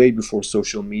this was way before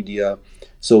social media,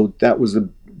 so that was a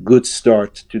good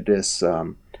start to this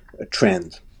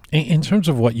trend. In terms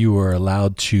of what you were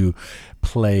allowed to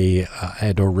play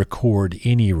and or record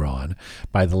in Iran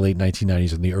by the late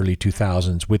 1990s and the early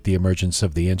 2000s, with the emergence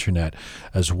of the internet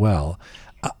as well,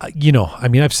 I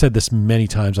mean, I've said this many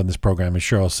times on this program, and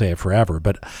sure I'll say it forever,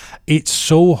 but it's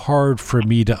so hard for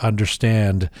me to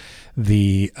understand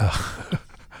the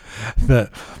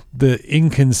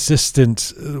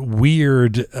inconsistent,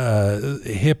 weird,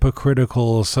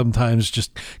 hypocritical, sometimes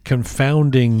just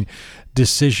confounding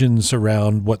decisions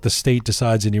around what the state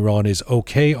decides in Iran is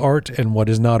okay art and what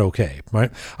is not okay,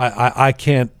 right? I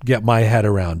can't get my head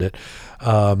around it.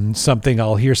 I'll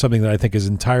hear something that I think is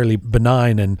entirely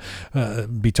benign and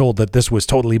be told that this was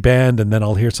totally banned, and then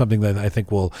I'll hear something that I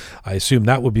think, well, I assume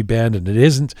that would be banned, and it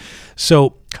isn't.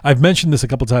 So I've mentioned this a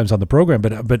couple times on the program,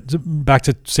 but back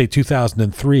to, say,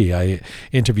 2003, '93, I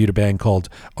interviewed a band called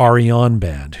Ariane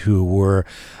Band, who were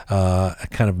a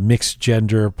kind of mixed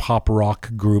gender pop rock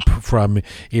group from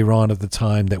Iran at the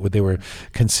time. They were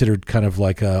considered kind of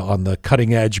like on the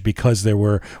cutting edge because there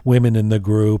were women in the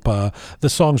group. The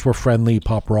songs were friendly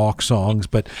pop rock songs,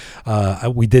 but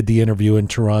we did the interview in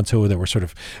Toronto. There were sort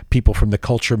of people from the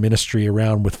culture ministry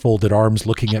around with folded arms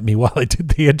looking at me while I did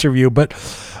the interview. But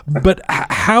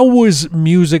how was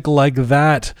music like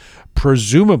that,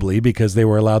 presumably because they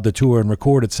were allowed to tour and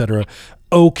record, etc.,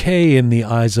 okay in the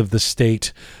eyes of the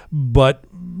state, but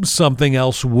something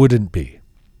else wouldn't be?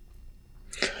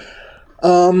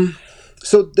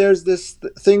 So there's this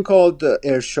thing called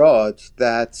Ershad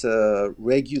that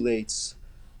regulates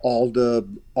all the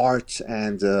art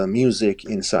and music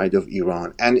inside of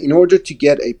Iran. And in order to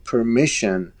get a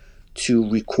permission to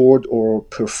record or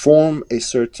perform a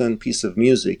certain piece of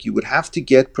music, you would have to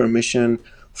get permission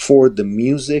for the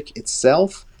music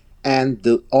itself and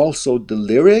also the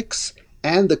lyrics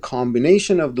and the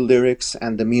combination of the lyrics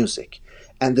and the music.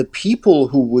 And the people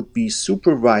who would be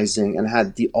supervising and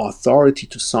had the authority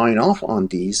to sign off on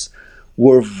these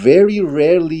were very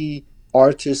rarely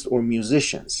artists or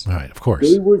musicians. Right, of course.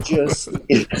 They were just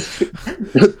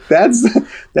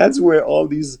that's where all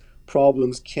these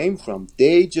problems came from.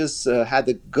 They just had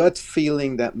a gut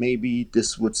feeling that maybe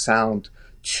this would sound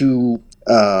too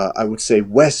I would say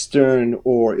Western,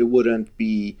 or it wouldn't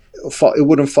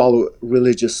follow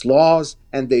religious laws,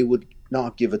 and they would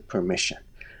not give it permission.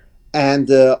 And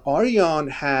Ariane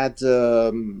had,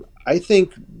 I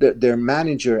think, their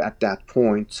manager at that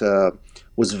point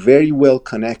was very well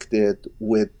connected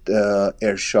with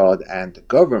Ershad and the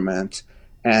government.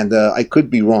 And I could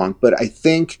be wrong, but I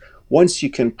think once you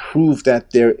can prove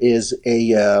that there is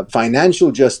a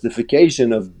financial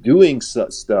justification of doing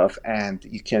stuff and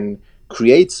you can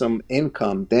create some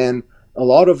income, then a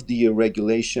lot of the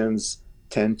regulations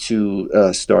tend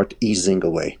to start easing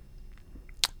away.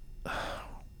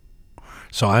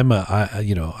 So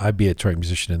I'd be a touring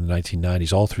musician in the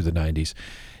 1990s, all through the 90s,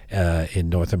 in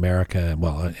North America,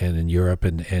 and in Europe,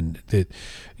 and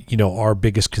our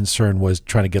biggest concern was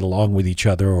trying to get along with each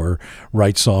other or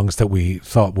write songs that we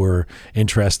thought were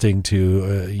interesting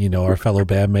to our fellow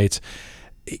bandmates.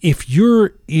 If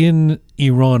you're in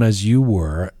Iran as you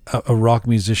were, a rock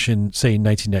musician, say in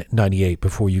 1998,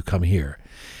 before you come here,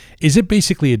 is it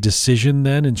basically a decision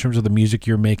then in terms of the music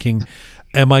you're making?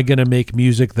 Am I going to make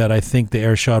music that I think the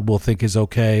Ershad will think is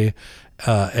okay,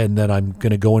 and then I'm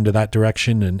going to go into that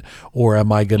direction, or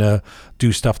am I going to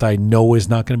do stuff that I know is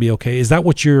not going to be okay? Is that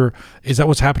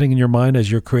what's happening in your mind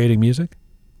as you're creating music?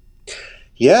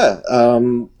 Yeah.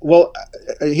 Well,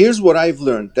 here's what I've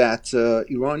learned, that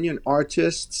Iranian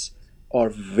artists are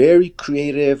very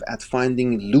creative at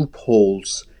finding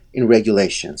loopholes in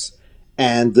regulations.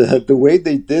 And the way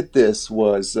they did this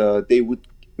was they would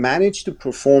manage to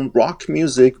perform rock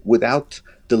music without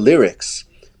the lyrics,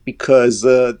 because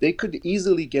they could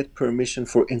easily get permission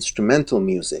for instrumental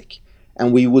music.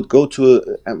 And we would go to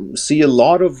see a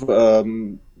lot of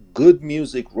good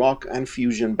music, rock and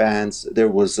fusion bands. There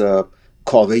was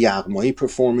Kaveh Yaghmai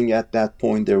performing at that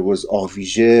point. There was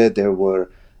Avije. There were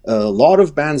a lot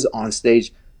of bands on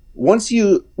stage. Once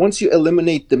you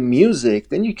eliminate the music,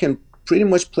 then you can pretty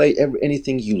much play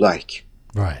anything you like.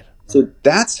 Right. So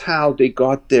that's how they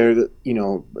got their,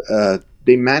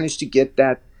 they managed to get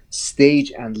that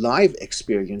stage and live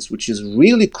experience, which is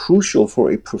really crucial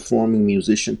for a performing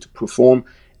musician to perform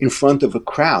in front of a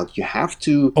crowd. You have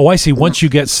to. Oh, I see. Once you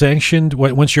get sanctioned,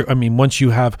 once you're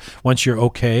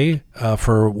okay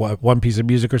for one piece of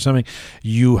music or something,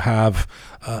 you have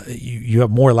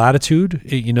more latitude.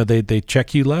 They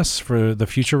check you less for the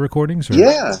future recordings. Or?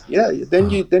 Yeah. Then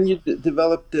you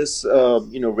develop this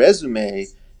resume,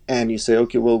 and you say,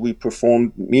 okay, well, we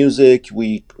performed music,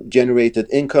 we generated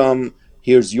income.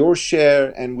 Here's your share,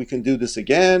 and we can do this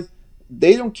again.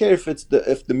 They don't care if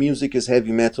the music is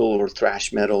heavy metal or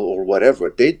thrash metal or whatever.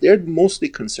 They're mostly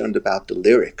concerned about the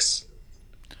lyrics.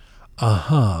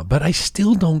 But I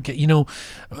still don't get,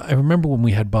 I remember when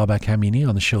we had Babak Hamini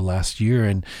on the show last year,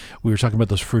 and we were talking about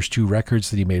those first two records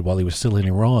that he made while he was still in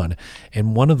Iran,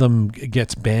 and one of them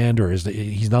gets banned, or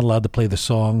he's not allowed to play the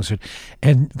songs,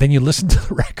 and then you listen to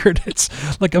the record,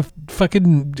 it's like a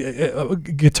fucking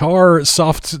guitar,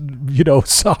 soft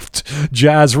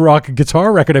jazz rock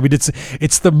guitar record. I mean,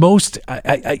 it's the most,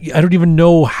 I don't even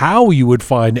know how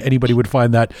anybody would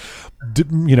find that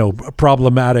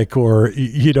problematic or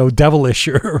devilish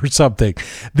or something.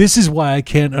 This is why I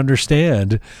can't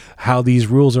understand how these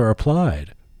rules are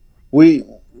applied. We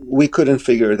couldn't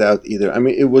figure it out either. I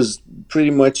mean, it was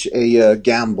pretty much a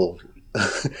gamble.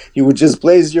 you would just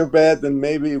place your bet, and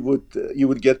maybe it would you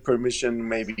would get permission,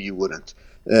 maybe you wouldn't.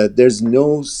 There's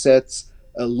no set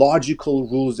logical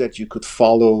rules that you could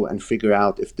follow and figure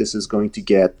out if this is going to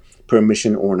get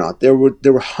permission or not. There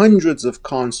were hundreds of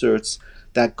concerts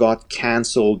that got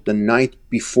canceled the night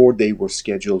before they were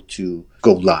scheduled to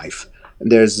go live. And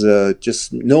there's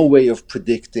just no way of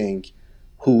predicting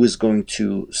who is going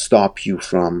to stop you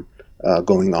from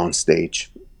going on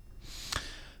stage.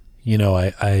 You know,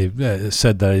 I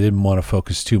said that I didn't want to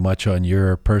focus too much on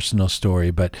your personal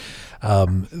story, but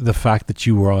the fact that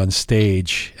you were on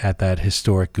stage at that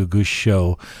historic Gugush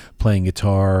show playing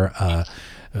guitar,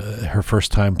 her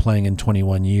first time playing in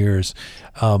 21 years,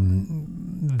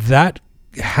 that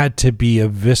had to be a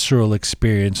visceral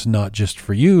experience, not just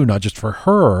for you, not just for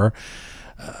her,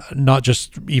 not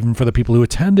just even for the people who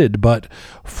attended, but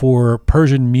for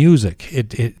Persian music.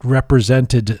 It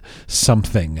represented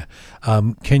something.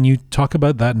 Can you talk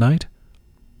about that night?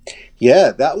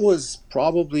 Yeah, that was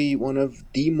probably one of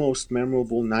the most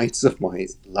memorable nights of my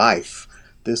life.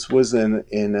 This was in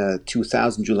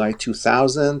 2000, July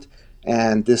 2000,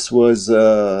 and this was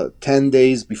 10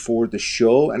 days before the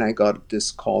show, and I got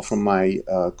this call from my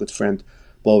good friend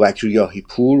Babak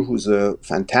Riyahipour, who's a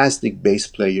fantastic bass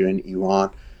player in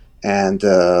Iran, and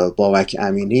Babak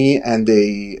Amini, and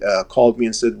they called me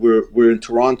and said, we're in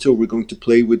Toronto, we're going to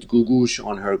play with Gugush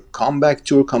on her comeback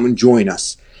tour, come and join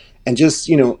us. And just,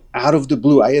 out of the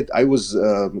blue, I was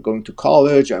going to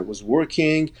college, I was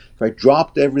working, so I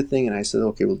dropped everything, and I said,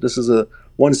 okay, well, this is a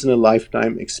once in a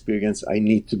lifetime experience, I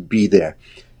need to be there.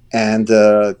 And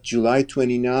July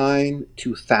 29,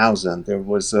 2000, there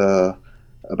was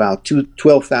about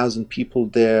 12,000 people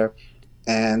there,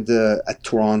 and at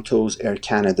Toronto's Air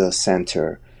Canada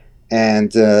Centre.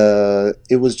 And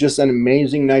it was just an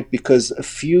amazing night, because a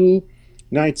few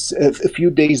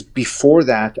days before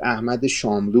that, Ahmad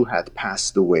Shamloo had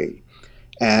passed away.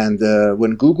 And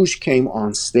when Gugush came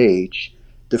on stage,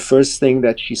 the first thing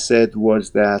that she said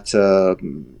was that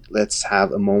let's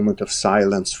have a moment of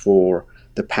silence for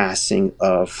the passing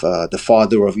of the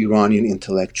father of Iranian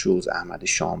intellectuals, Ahmad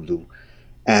Shamloo.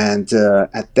 And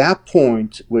at that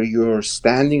point, where you're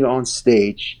standing on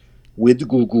stage with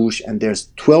Gugush and there's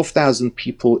 12,000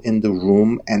 people in the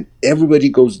room and everybody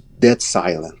goes dead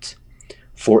silent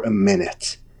for a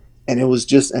minute. And it was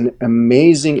just an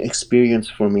amazing experience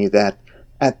for me, that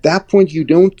at that point you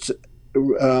don't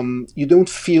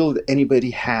feel that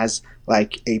anybody has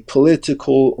like a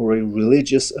political or a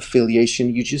religious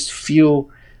affiliation. You just feel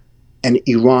an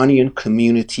Iranian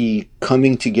community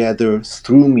coming together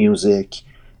through music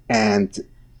and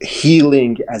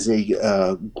healing as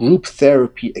a group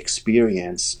therapy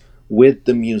experience with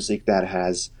the music that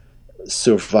has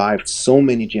survived so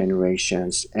many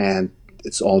generations, and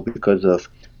it's all because of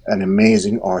an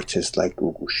amazing artist like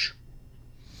Gugush.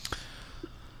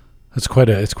 It's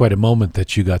quite a moment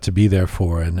that you got to be there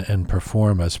for and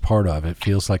perform as part of. It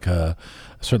feels like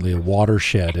certainly a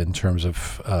watershed in terms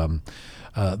of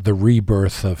the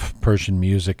rebirth of Persian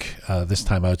music, this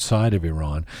time outside of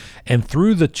Iran. And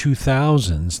through the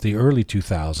 2000s, the early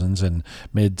 2000s and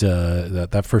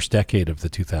that first decade of the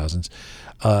 2000s,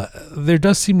 there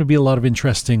does seem to be a lot of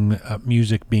interesting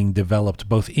music being developed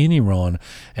both in Iran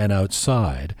and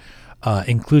outside,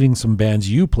 including some bands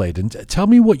you played. And tell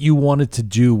me what you wanted to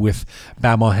do with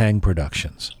Bamohang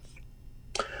Productions.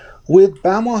 With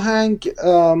Bamohang,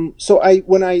 so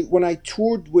when I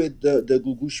toured with the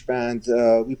Gugush band,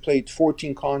 we played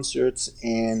 14 concerts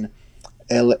in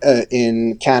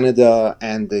Canada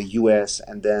and the US,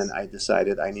 and then I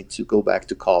decided I need to go back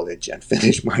to college and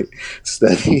finish my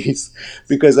studies,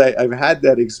 because I've had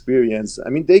that experience. I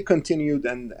mean, they continued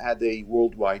and had a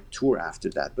worldwide tour after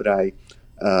that, but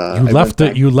You left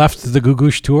the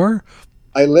Gugush tour?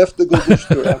 I left the Gugush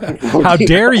tour after 14 How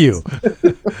dare you?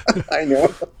 I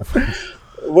know.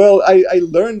 Well, I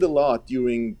learned a lot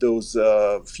during those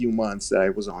few months that I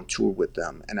was on tour with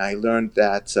them, and I learned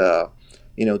that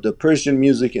the Persian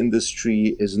music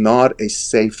industry is not a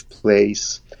safe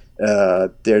place.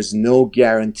 There's no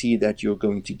guarantee that you're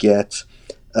going to get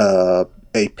a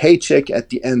paycheck at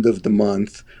the end of the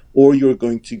month, or you're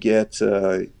going to get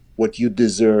what you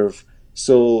deserve.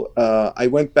 So I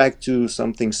went back to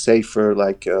something safer,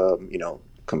 like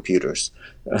computers,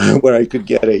 where I could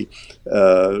get a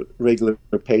regular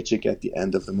paycheck at the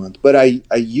end of the month. But I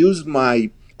used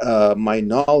my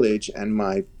knowledge and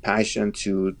my passion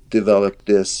to develop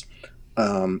this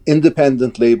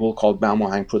independent label called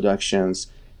Bamohang Productions.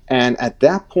 And at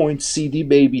that point, CD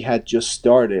Baby had just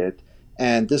started,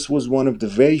 and this was one of the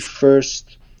very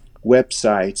first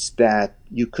websites that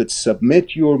you could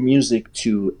submit your music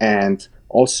to, and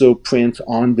also print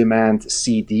on-demand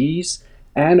CDs,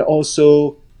 and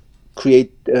also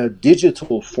create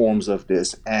digital forms of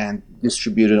this and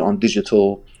distribute it on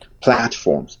digital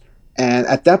platforms. And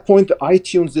at that point,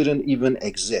 iTunes didn't even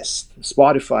exist.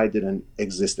 Spotify didn't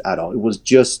exist at all. It was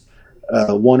just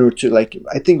one or two, like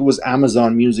I think it was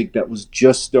Amazon Music that was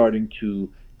just starting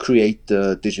to create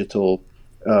the digital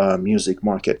music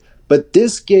market. But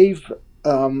this gave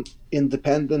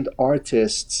independent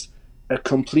artists a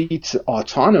complete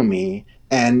autonomy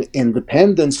and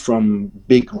independence from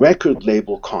big record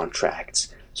label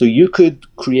contracts. So you could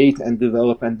create and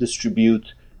develop and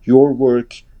distribute your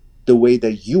work the way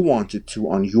that you wanted to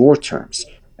on your terms.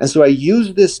 And so I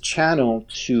used this channel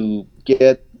to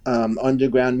get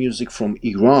underground music from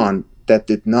Iran that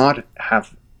did not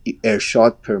have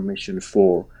Ershad permission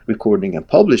for recording and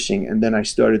publishing. And then I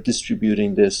started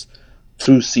distributing this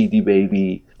through CD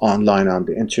Baby online on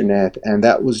the internet. And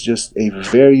that was just a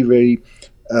very, very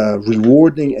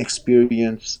rewarding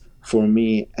experience for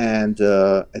me. And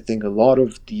I think a lot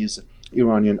of these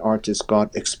Iranian artists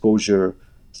got exposure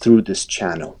through this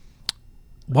channel.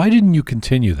 Why didn't you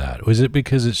continue that? Was it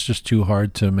because it's just too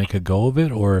hard to make a go of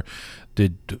it, or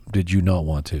did you not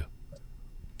want to?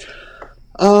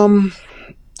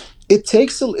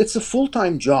 It's a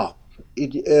full-time job.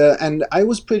 And I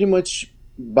was pretty much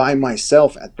by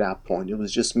myself at that point. It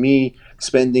was just me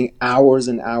spending hours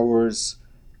and hours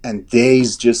and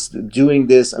days just doing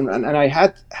this. And I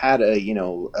had a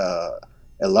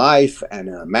life and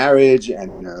a marriage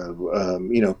and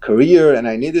career, and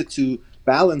I needed to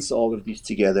balance all of these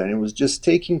together. And it was just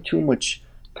taking too much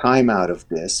time out of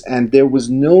this. And there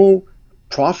was no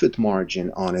profit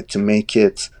margin on it to make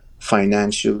it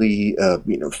financially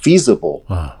feasible.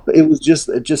 Wow. It was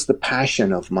just a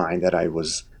passion of mine that I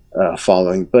was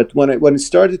following. But when it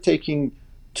started taking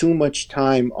too much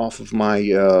time off of my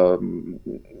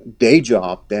day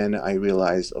job, then I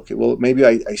realized, okay, well, maybe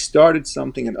I started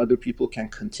something and other people can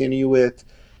continue it.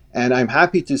 And I'm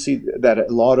happy to see that a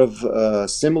lot of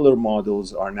similar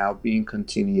models are now being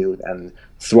continued and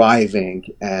thriving,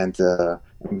 and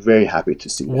I'm very happy to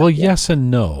see that. Well, yes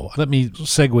and no. Let me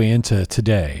segue into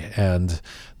today and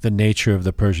the nature of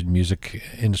the Persian music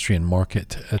industry and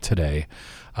market today,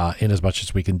 in as much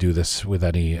as we can do this with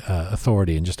any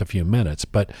authority in just a few minutes.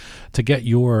 But to get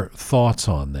your thoughts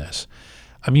on this,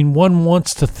 I mean, one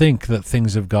wants to think that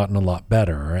things have gotten a lot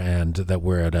better and that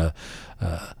we're at a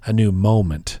new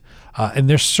moment. And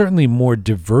there's certainly more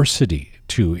diversity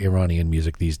to Iranian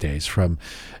music these days, from,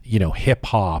 hip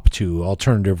hop to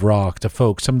alternative rock to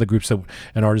folk. Some of the groups and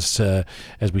artists,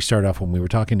 as we started off when we were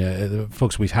talking to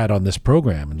folks we've had on this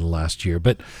program in the last year.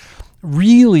 But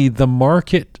really, the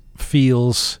market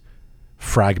feels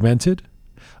fragmented.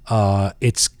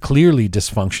 It's clearly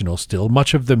dysfunctional still.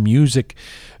 Much of the music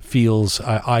feels,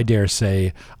 I dare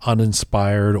say,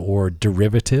 uninspired or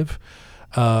derivative.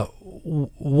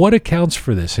 What accounts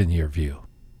for this in your view?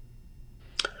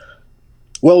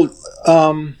 Well,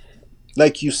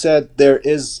 like you said, there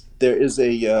is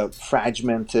a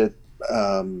fragmented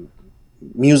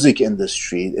music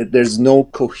industry. There's no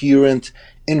coherent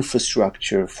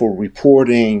infrastructure for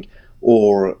reporting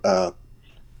or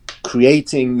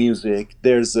creating music.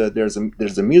 There's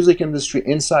a music industry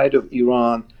inside of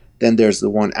Iran, then there's the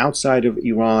one outside of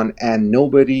Iran, and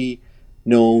nobody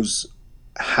knows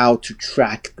how to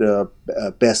track the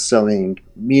best-selling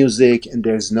music, and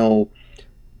there's no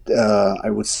I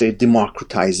would say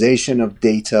democratization of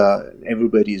data.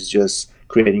 Everybody's just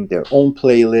creating their own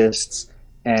playlists,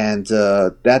 and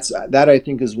that I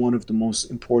think is one of the most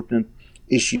important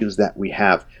issues that we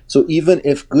have. So even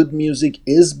if good music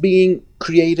is being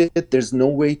created, there's no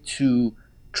way to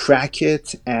track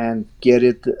it and get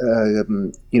it,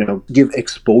 give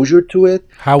exposure to it.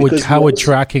 How would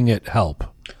tracking it help?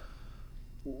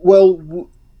 Well,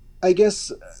 I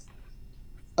guess.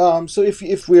 So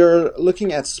if we're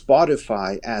looking at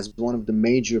Spotify as one of the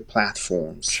major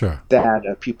platforms Sure.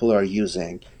 that people are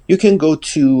using, you can go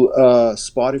to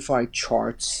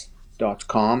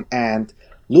spotifycharts.com and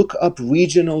look up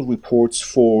regional reports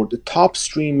for the top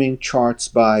streaming charts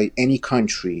by any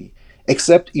country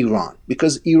except Iran,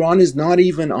 because Iran is not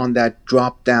even on that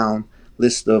drop-down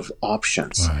list of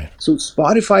options. Right. So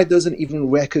Spotify doesn't even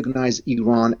recognize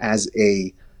Iran as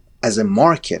a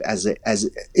market,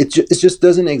 it just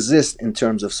doesn't exist in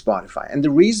terms of Spotify. And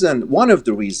one of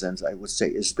the reasons I would say,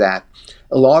 is that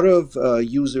a lot of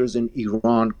users in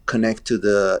Iran connect to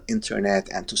the internet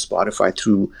and to Spotify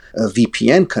through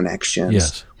VPN connections,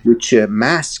 Yes. which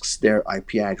masks their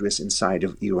IP address inside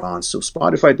of Iran. So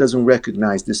Spotify doesn't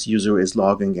recognize this user is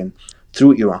logging in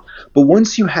through Iran. But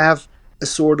once you have a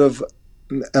sort of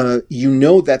you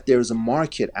know that there's a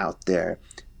market out there,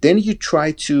 then you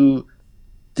try to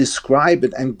describe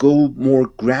it and go more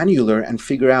granular and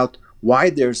figure out why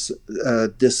there's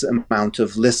this amount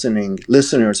of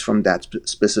listeners from that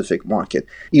specific market.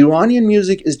 Iranian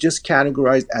music is just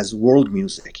categorized as world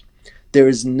music. There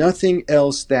is nothing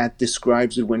else that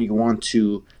describes it when you want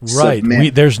to Right.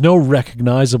 submit. There's no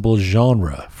recognizable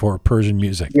genre for Persian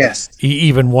music. Yes,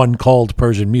 Even one called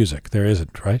Persian music. There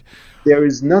isn't, right? there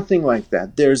is nothing like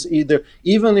that. There's either,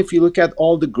 even if you look at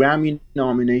all the Grammy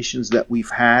nominations that we've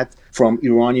had from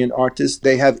Iranian artists,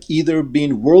 they have either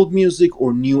been world music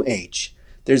or new age.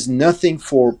 There's nothing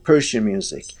for Persian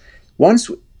music. Once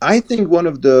I think one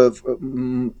of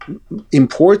the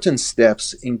important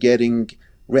steps in getting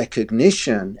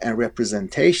recognition and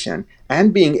representation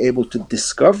and being able to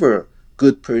discover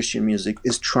good Persian music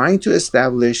is trying to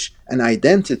establish an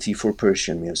identity for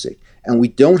Persian music. And we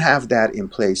don't have that in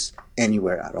place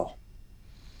anywhere at all.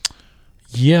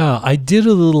 Yeah, I did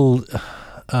a little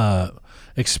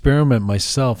experiment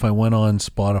myself. I went on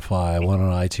Spotify, I went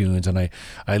on iTunes, and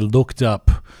I looked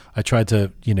up, I tried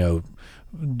to,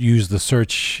 use the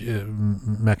search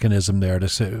mechanism there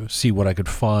to see what I could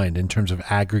find in terms of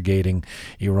aggregating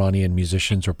Iranian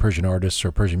musicians or Persian artists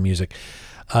or Persian music.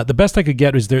 The best I could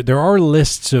get is there are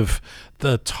lists of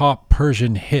the top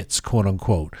Persian hits, quote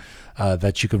unquote,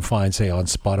 that you can find, say, on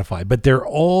Spotify, but they're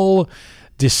all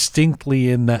distinctly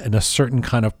in a certain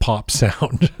kind of pop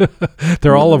sound.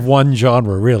 They're all of one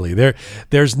genre, really.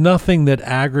 There's nothing that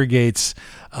aggregates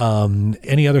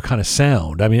any other kind of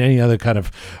sound. I mean, any other kind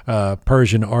of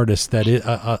Persian artist that is,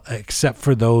 except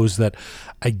for those that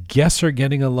I guess are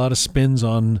getting a lot of spins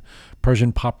on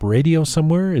Persian pop radio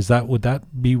somewhere. Would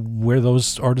that be where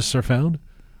those artists are found?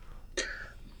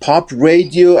 Pop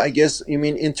radio, I guess you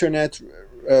mean internet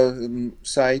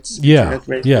sites? Yeah, internet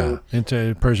radio.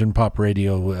 into Persian pop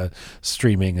radio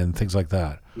streaming and things like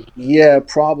that. Yeah,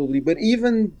 probably. But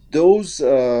even those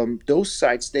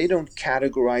sites, they don't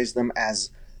categorize them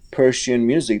as Persian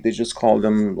music. They just call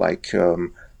them like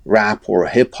rap or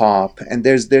hip hop, and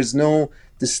there's no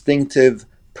distinctive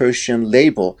Persian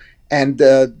label. And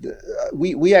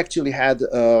we actually had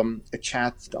a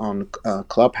chat on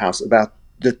Clubhouse about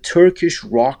the Turkish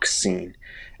rock scene,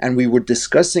 and we were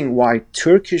discussing why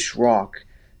Turkish rock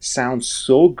sounds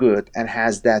so good and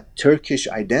has that Turkish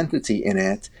identity in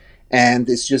it, and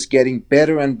it's just getting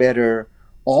better and better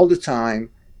all the time.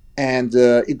 And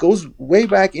it goes way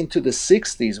back into the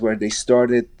 60s where they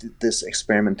started this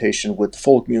experimentation with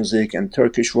folk music and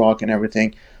Turkish rock and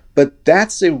everything. But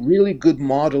that's a really good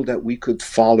model that we could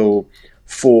follow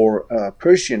for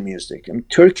Persian music. And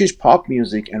Turkish pop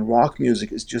music and rock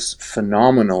music is just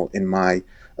phenomenal in my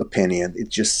opinion. It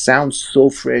just sounds so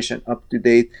fresh and up to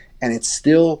date, and it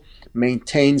still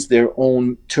maintains their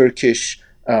own Turkish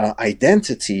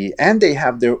identity, and they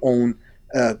have their own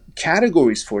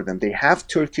categories for them. They have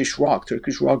Turkish rock.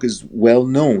 Turkish rock is well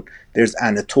known. There's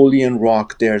Anatolian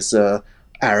rock, there's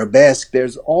arabesque,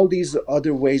 there's all these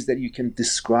other ways that you can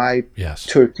describe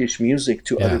Turkish music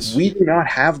to others. We do not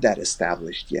have that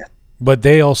established yet. But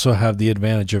they also have the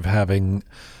advantage of having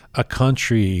a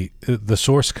country, the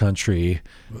source country,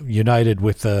 united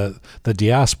with the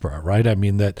diaspora, right? I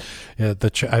mean that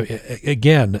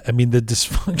again. I mean the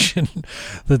dysfunction,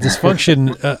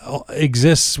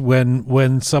 exists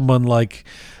when someone like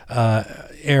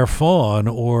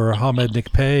Erfan or Hamed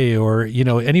Nikpay or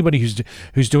anybody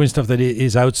who's doing stuff that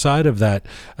is outside of that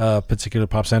particular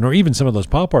pop sound, or even some of those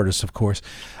pop artists, of course,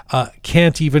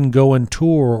 can't even go and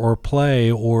tour or play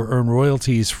or earn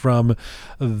royalties from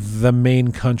the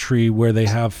main country where they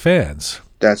have fans.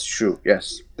 That's true.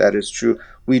 Yes, that is true.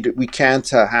 We can't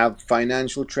have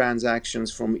financial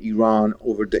transactions from Iran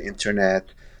over the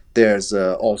internet. There's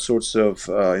all sorts of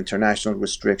international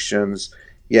restrictions.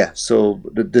 Yeah, so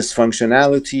the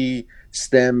dysfunctionality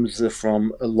stems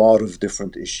from a lot of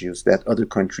different issues that other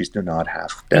countries do not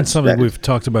have. And something we've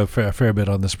talked about a fair bit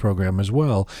on this program as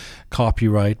well: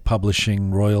 copyright,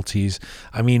 publishing, royalties.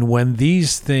 I mean, when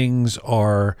these things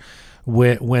are,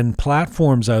 when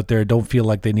platforms out there don't feel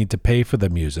like they need to pay for the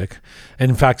music,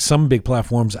 and in fact, some big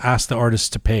platforms ask the artists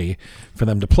to pay for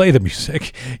them to play the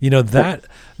music,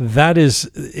 that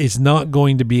is not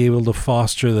going to be able to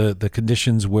foster the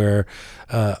conditions where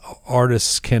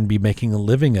artists can be making a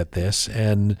living at this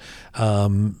and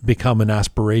become an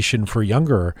aspiration for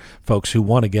younger folks who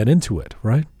want to get into it,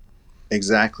 right?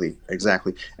 Exactly.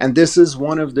 And this is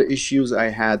one of the issues I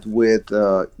had with,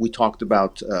 we talked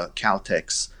about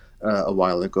Caltex a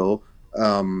while ago.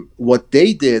 What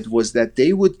they did was that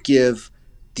they would give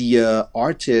the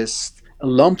artist a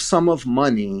lump sum of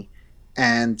money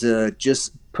and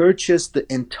just purchase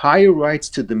the entire rights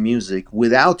to the music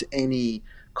without any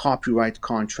copyright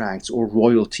contracts or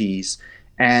royalties,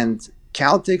 and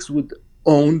Caltex would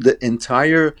own the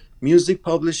entire music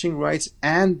publishing rights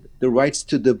and the rights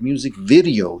to the music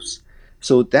videos.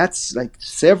 So that's like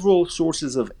several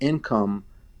sources of income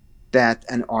that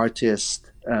an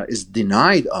artist is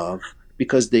denied of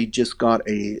because they just got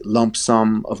a lump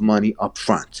sum of money up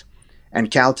front. And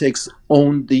Caltex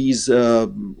owned these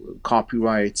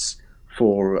copyrights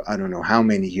for I don't know how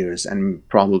many years, and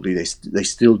probably they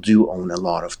still do own a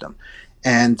lot of them.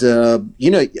 And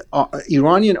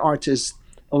Iranian artists,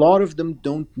 a lot of them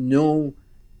don't know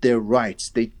their rights.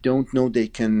 They don't know they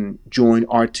can join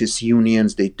artist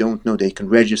unions. They don't know they can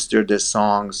register their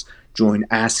songs, join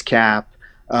ASCAP.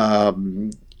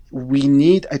 We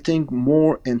need, I think,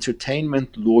 more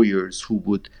entertainment lawyers who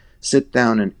would sit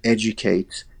down and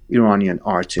educate Iranian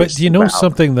artists. But you know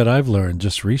something that I've learned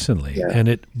just recently, and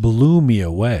it blew me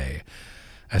away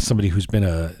as somebody who's been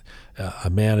a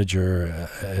manager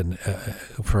and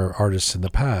for artists in the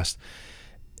past.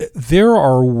 There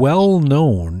are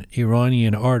well-known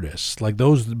Iranian artists, like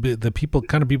those the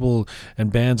people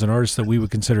and bands and artists that we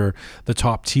would consider the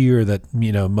top tier that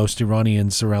most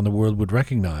Iranians around the world would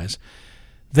recognize,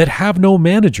 that have no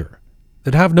manager,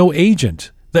 that have no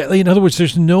agent. That, in other words,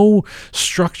 there's no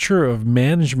structure of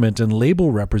management and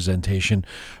label representation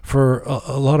for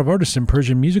a lot of artists in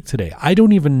Persian music today. I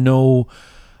don't even know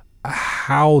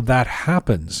how that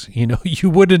happens. You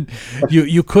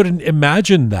couldn't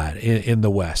imagine that in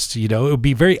the West. It would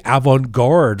be very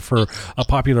avant-garde for a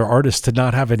popular artist to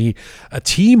not have a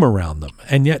team around them,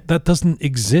 and yet that doesn't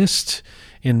exist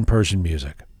in Persian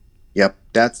music. Yep,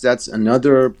 that's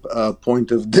another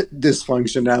point of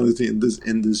dysfunctionality in this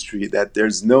industry, that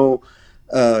there's no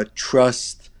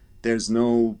trust, there's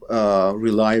no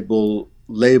reliable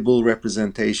label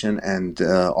representation and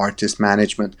artist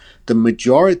management. The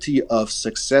majority of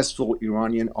successful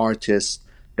Iranian artists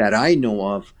that I know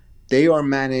of, they are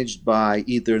managed by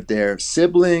either their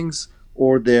siblings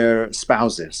or their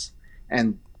spouses.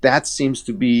 And that seems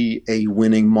to be a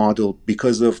winning model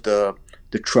because of the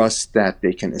trust that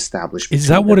they can establish. Is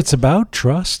that what it's about?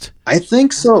 Trust? I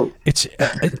think so. It's,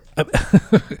 I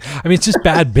mean, it's just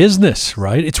bad business,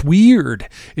 right? It's weird.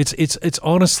 It's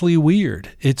honestly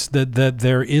weird. It's that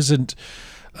there isn't,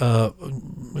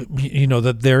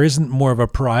 that there isn't more of a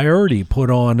priority put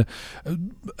on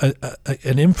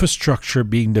an infrastructure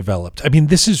being developed. I mean,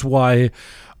 this is why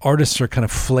artists are kind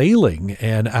of flailing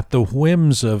and at the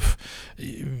whims of,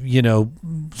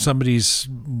 somebody's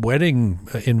wedding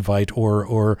invite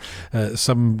or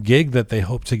some gig that they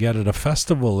hope to get at a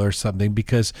festival or something,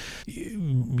 because,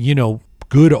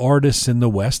 good artists in the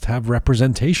West have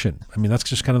representation. I mean, that's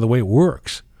just kind of the way it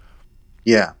works.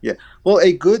 Yeah. Well,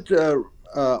 a good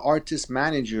artist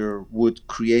manager would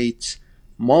create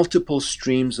multiple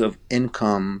streams of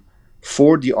income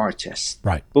for the artist.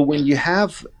 Right. But when you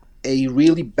have a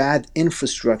really bad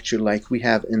infrastructure like we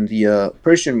have in the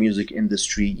Persian music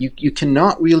industry, you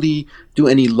cannot really do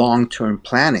any long-term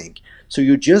planning. So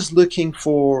you're just looking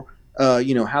for,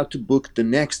 how to book the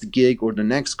next gig or the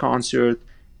next concert,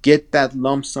 get that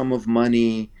lump sum of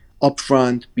money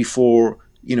upfront before,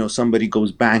 somebody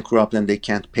goes bankrupt and they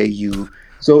can't pay you.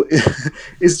 So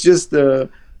it's just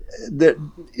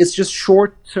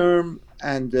short-term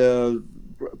and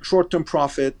short-term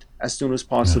profit as soon as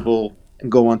possible. Yeah.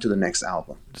 And go on to the next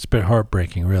album. It's a bit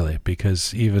heartbreaking, really,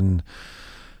 because even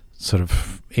sort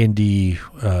of indie,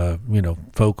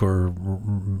 folk or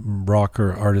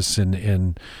rocker artists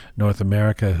in North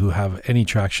America who have any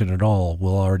traction at all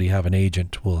will already have an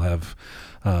agent, will have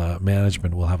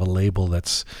management, will have a label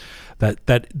that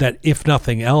if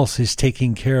nothing else is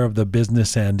taking care of the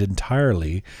business end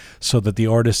entirely, so that the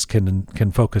artist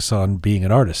can focus on being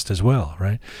an artist as well,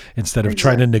 right? Instead of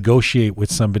trying to negotiate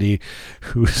with somebody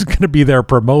who's going to be their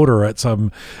promoter at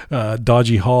some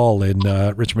dodgy hall in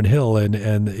Richmond Hill,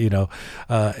 and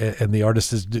the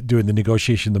artist is doing the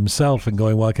negotiation themselves and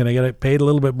going, well, can I get paid a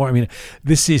little bit more? I mean,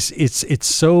 it's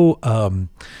so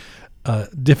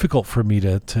difficult for me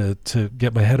to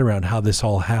get my head around how this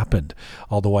all happened,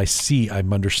 although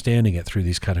I'm understanding it through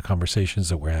these kind of conversations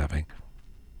that we're having.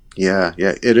 Yeah,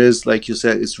 it is, like you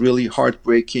said, it's really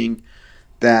heartbreaking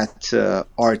that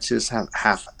artists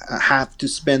have to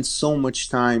spend so much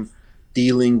time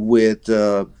dealing with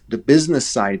the business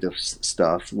side of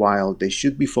stuff, while they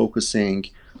should be focusing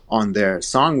on their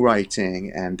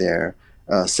songwriting and their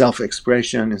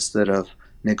self-expression, instead of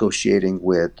negotiating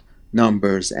with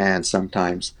numbers and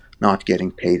sometimes not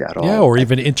getting paid at all. Yeah, or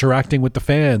even interacting with the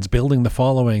fans, building the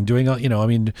following, doing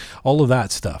all of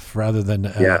that stuff, rather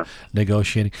than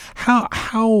negotiating.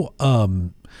 How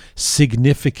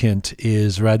significant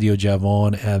is Radio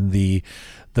Javon and the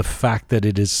fact that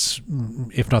it is,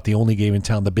 if not the only game in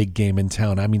town, the big game in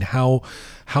town? I mean, how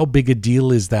big a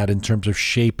deal is that in terms of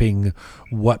shaping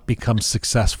what becomes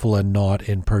successful and not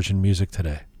in Persian music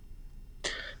today?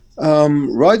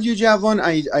 Radio Javan,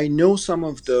 I know some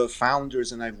of the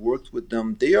founders and I've worked with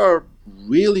them. They are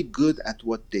really good at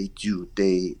what they do.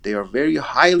 They are very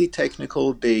highly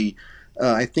technical.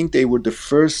 I think they were the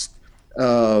first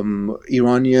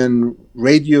Iranian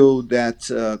radio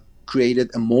that created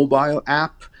a mobile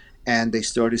app, and they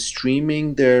started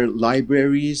streaming their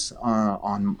libraries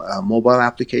on mobile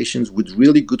applications with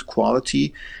really good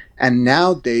quality. And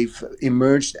now they've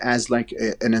emerged as like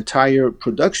an entire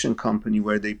production company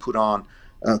where they put on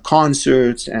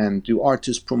concerts and do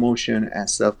artist promotion and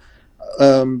stuff.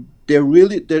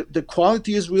 The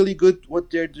quality is really good what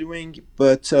they're doing,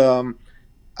 but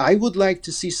I would like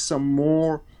to see some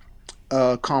more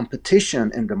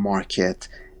competition in the market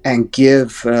and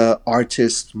give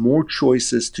artists more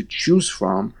choices to choose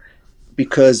from,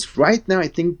 because right now I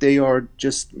think they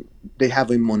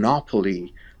have a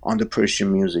monopoly on the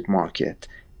Persian music market,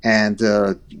 and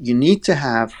you need to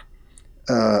have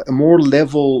a more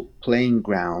level playing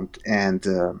ground. And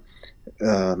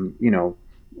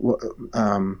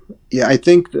yeah, I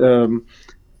think I'm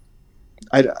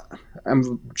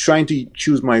trying to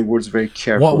choose my words very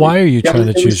carefully. Why are you Yeah, trying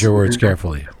to choose your words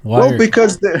carefully? Well,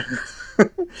 because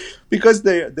because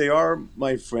they are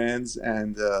my friends,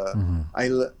 and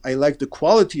I like the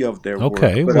quality of their work.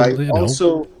 Okay, But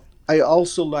well, I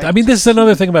also like. I mean, this is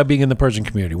another thing about being in the Persian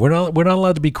community. We're not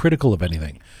allowed to be critical of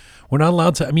anything. We're not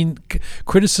allowed to. I mean,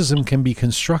 criticism can be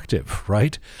constructive,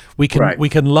 right? We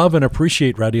can love and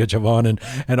appreciate Radio Javan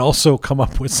and also come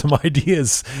up with some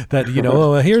ideas that,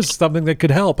 here's something that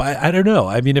could help. I don't know.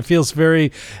 I mean, it feels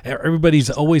everybody's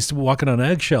always walking on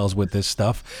eggshells with this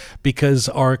stuff because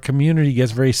our community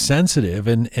gets very sensitive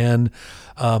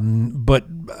but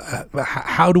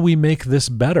how do we make this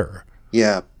better?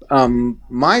 Yeah.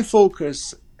 My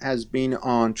focus has been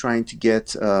on trying to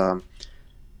get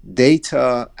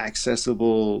data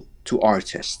accessible to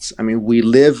artists. I mean, we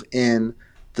live in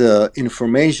the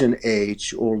information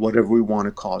age, or whatever we want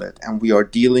to call it, and we are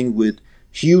dealing with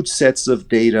huge sets of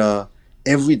data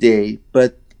every day,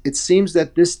 but it seems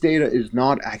that this data is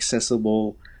not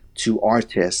accessible to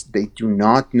artists. They do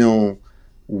not know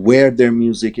where their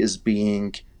music is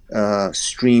being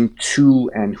streamed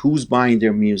to and who's buying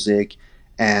their music,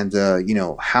 and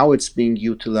how it's being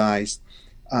utilized.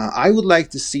 I would like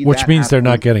to see Which that means they're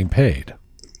happen. not getting paid.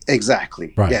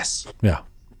 Exactly. Right. Yes. Yeah.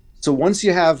 So once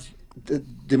you have the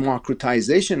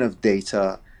democratization of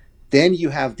data, then you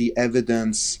have the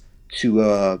evidence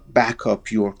to back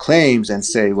up your claims and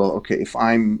say, well, okay, if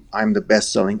I'm the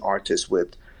best-selling artist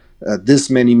with this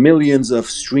many millions of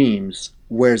streams,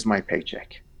 where's my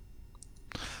paycheck?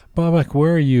 Babak,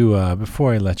 where are you,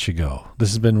 before I let you go? This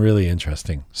has been really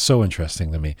interesting, so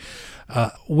interesting to me.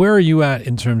 Where are you at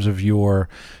in terms of your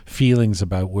feelings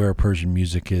about where Persian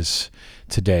music is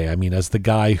today? I mean, as the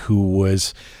guy who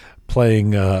was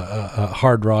playing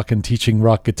hard rock and teaching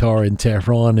rock guitar in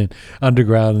Tehran and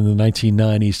underground in the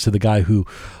 1990s, to the guy who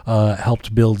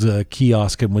helped build a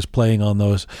kiosk and was playing on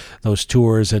those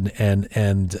tours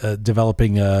and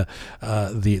developing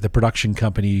the production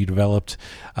company you developed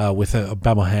with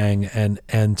Bamohang,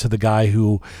 and to the guy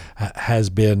who has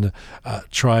been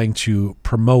trying to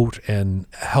promote and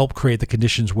help create the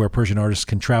conditions where Persian artists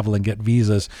can travel and get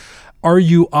visas. Are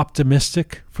you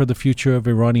optimistic for the future of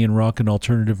Iranian rock and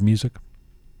alternative music?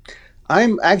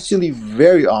 I'm actually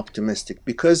very optimistic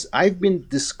because I've been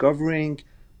discovering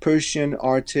Persian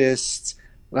artists,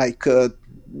 like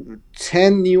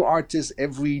 10 new artists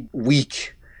every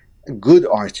week, good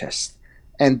artists.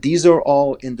 And these are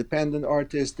all independent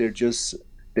artists. They're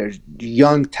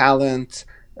young talent.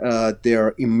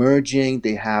 They're emerging.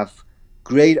 They have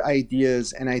great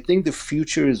ideas. And I think the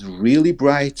future is really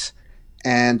bright.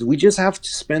 And we just have to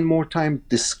spend more time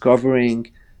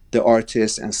discovering the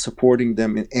artists and supporting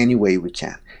them in any way we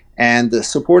can. And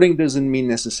supporting doesn't mean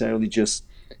necessarily just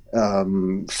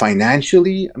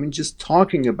financially. I mean, just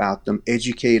talking about them,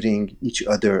 educating each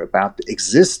other about the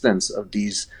existence of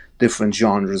these different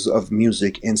genres of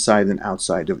music inside and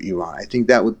outside of Iran. I think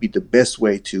that would be the best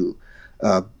way to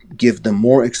give them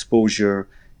more exposure.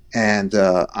 And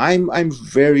I'm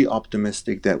very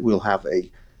optimistic that we'll have a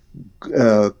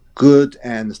good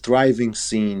and thriving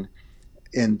scene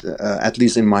at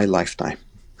least in my lifetime.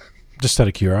 Just out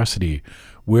of curiosity,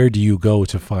 where do you go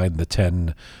to find the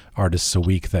 10 artists a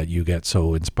week that you get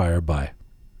so inspired by?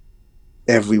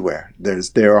 Everywhere.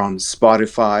 They're on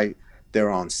Spotify,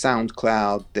 they're on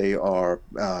SoundCloud, they are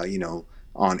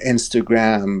on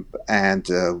Instagram, and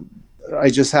I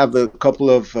just have a couple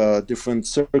of different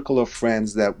circle of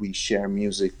friends that we share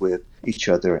music with each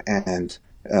other, and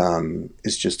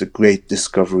it's just a great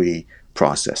discovery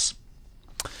process.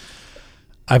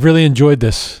 I've really enjoyed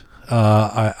this.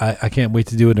 I can't wait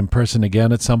to do it in person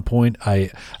again at some point.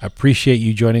 I appreciate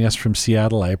you joining us from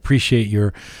Seattle. I appreciate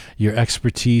your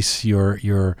expertise,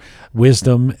 your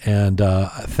wisdom, and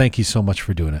thank you so much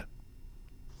for doing it.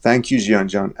 Thank you,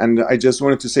 Jianjian. And I just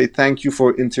wanted to say thank you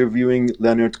for interviewing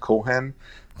Leonard Cohen.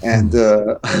 And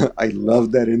I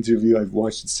love that interview. I've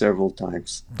watched it several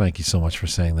times. Thank you so much for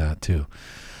saying that, too.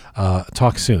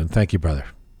 Talk soon. Thank you, brother.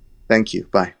 Thank you.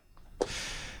 Bye.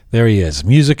 There he is,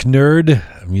 music nerd,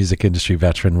 music industry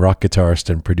veteran, rock guitarist,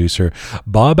 and producer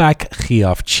Babak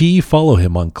Khiafchi. Follow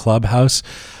him on Clubhouse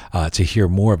to hear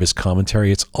more of his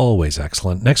commentary. It's always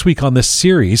excellent. Next week on this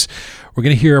series, we're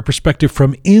going to hear a perspective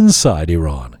from inside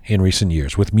Iran in recent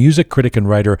years with music critic and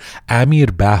writer Amir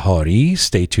Bahari.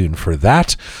 Stay tuned for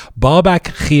that.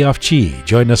 Babak Khiafchi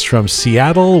joined us from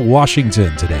Seattle,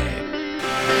 Washington today.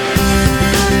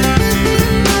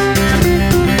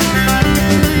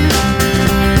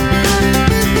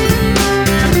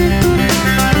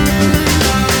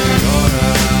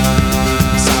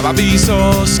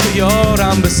 بیساز که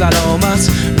یارم به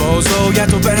سلامت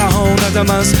بازایت و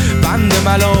برهاندم از بند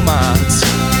ملامت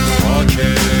خاک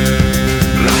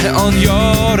ره آن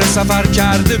یار سفر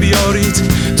کرده بیارید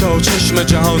تا چشم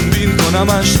جهان بین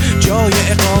کنمش جای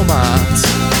اقامت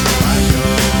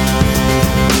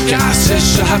که از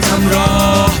شهتم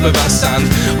راه ببستن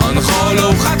آن خال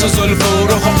و خط و زلف و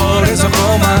رخ و عارض و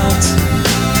قامت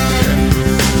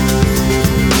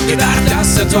که در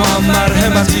دست تو هم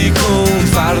مرحمتی کن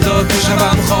فردا که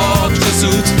شبم خاک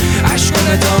رسود عشق و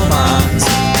ندامت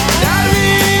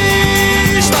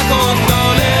درویش مکن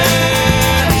ناله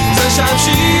ز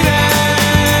شمشیر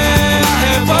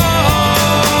احباب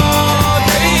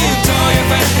این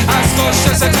طایفه از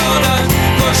کشته ستانم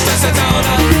کشته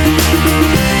ستانم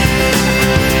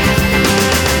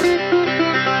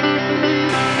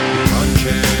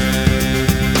آنکه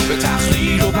به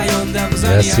تخلیل و بیان دم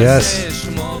زنی Yes.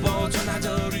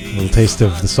 A little taste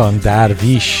of the song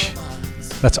Darvish.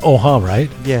 That's Oham,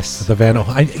 right? Yes. The Van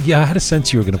Oham. I had a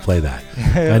sense you were going to play that.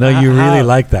 I know you really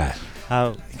like that.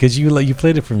 How? Because you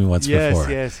played it for me once before.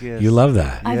 Yes. You love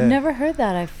that. I've never heard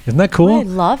that. Isn't that cool? I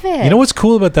love it. You know what's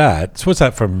cool about that? So what's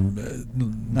that from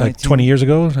like 20 years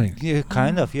ago? Yeah,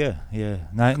 kind of, yeah.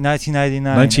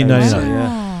 1999. 1999.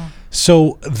 Yeah.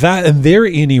 So that, and they're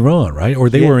in Iran, right? Or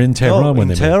they were in Tehran when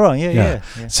they made Tehran, yeah.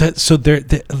 So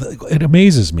it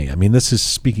amazes me. I mean, this is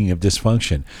speaking of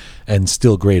dysfunction and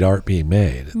still great art being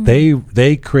made.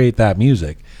 They create that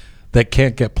music that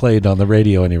can't get played on the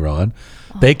radio in Iran.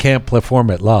 They can't perform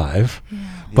it live.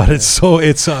 But it's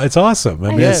awesome. I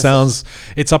mean,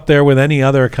 it's up there with any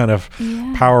other kind of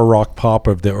power rock pop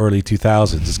of the early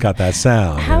 2000s. It's got that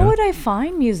sound. How would I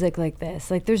find music like this?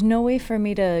 Like, there's no way for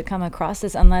me to come across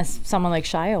this unless someone like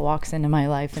Shia walks into my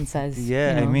life and says,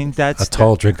 Yeah, you know, I mean, that's... A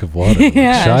tall drink of water.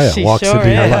 Yeah, Shia she walks sure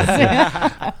into your is.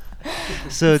 life.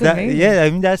 So It's that, amazing. I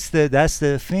mean, that's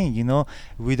the thing, you know.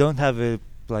 We don't have a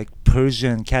like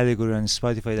Persian category on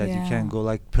Spotify that you can go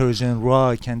like Persian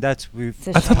rock, and that's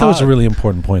I thought that was a really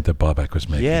important point that Babak was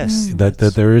making. Yes. That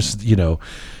there is,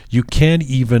 you can't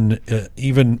even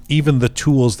the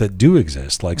tools that do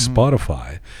exist, like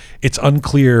Spotify, it's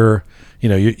unclear.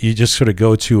 You just sort of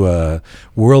go to a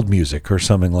world music or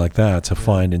something like that to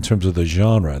find in terms of the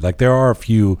genre. Like there are a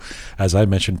few, as I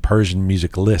mentioned, Persian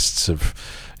music lists of,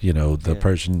 the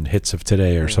Persian hits of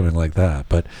today or something like that.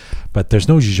 But there's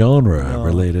no genre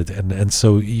related, and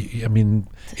so I mean,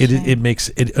 it makes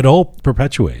it all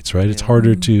perpetuates, right? It's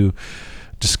harder to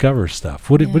discover stuff.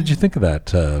 What did you think of that,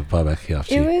 Babak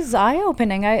Khiafchi? It was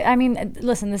eye-opening. I mean,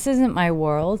 listen, this isn't my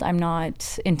world. I'm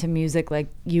not into music like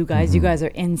you guys. Mm-hmm. You guys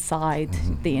are inside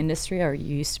the industry, or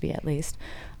you used to be at least.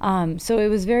 So it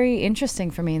was very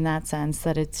interesting for me in that sense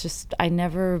that it's just, I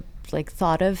never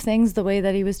thought of things the way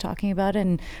that he was talking about it.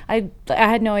 And I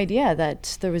had no idea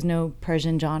that there was no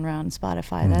Persian genre on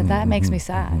Spotify. That makes me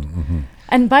sad.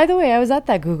 And by the way, I was at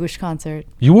that Gugush concert.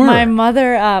 You were? My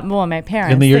mother, my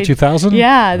parents. In the year 2000?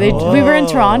 Yeah. We were in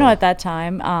Toronto at that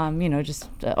time, just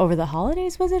over the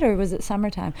holidays, was it? Or was it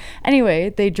summertime?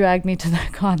 Anyway, they dragged me to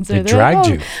that concert. They dragged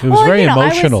you. It was very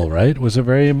emotional, right? Was it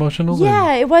very emotional?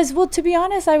 Yeah, it was. Well, to be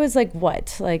honest, I was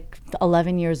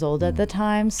 11 years old at the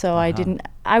time. So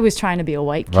I was trying to be a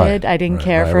white kid. I didn't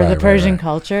care for the Persian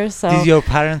culture. So did your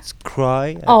parents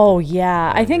cry? Oh,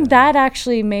 yeah. I think that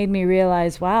actually made me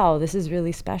realize, wow, this is really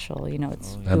really special. You know,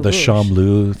 it's And the Gurush.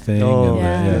 Shamlu thing. Oh, and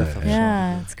Yeah, the,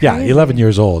 yeah, it's yeah, crazy. 11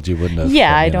 years old, you wouldn't have.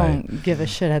 Yeah, I mean, don't give a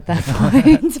shit at that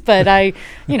point, but I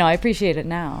appreciate it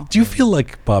now. Do you feel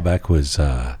like Bob Eck was?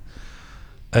 I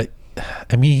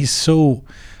mean,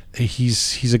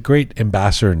 he's a great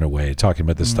ambassador in a way, talking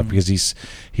about this stuff because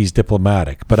he's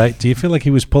diplomatic. But do you feel like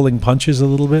he was pulling punches a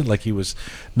little bit, like he was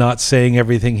not saying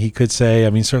everything he could say? I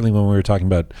mean, certainly when we were talking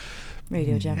about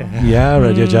Radio Java.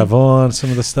 Radio Javon,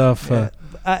 some of the stuff.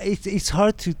 It's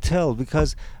hard to tell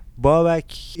because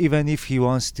Bobak, even if he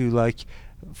wants to like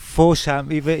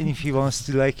even if he wants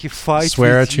to like fight,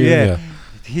 Swear with at you, yeah.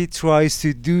 he tries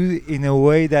to do in a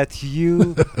way that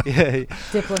you. Yeah.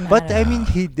 Diplomatic. But I mean,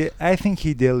 I think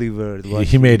he delivered. What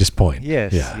He made his point.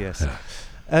 Yes, Yeah, yes. yeah.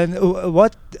 And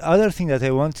what other thing that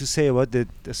I want to say about the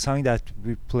song that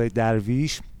we played,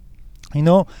 Darvish,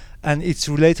 and it's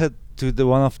related to the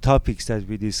one of topics that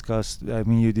we discussed. I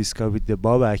mean, you discussed with the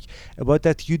Babak about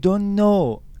that you don't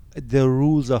know the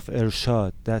rules of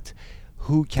Ershad, that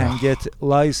who can get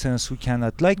license, who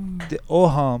cannot. Like the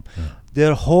Oham,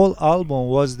 their whole album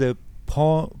was the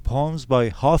poems by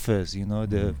Hafez.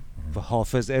 The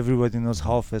Hafez. Everybody knows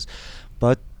Hafez,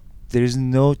 but there is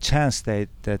no chance that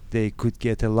they could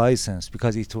get a license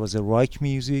because it was a rock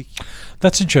music.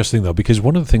 That's interesting though, because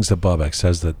one of the things that Bob Eck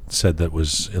said that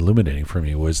was illuminating for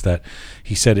me was that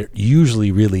he said it usually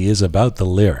really is about the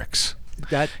lyrics.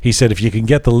 He said if you can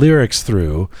get the lyrics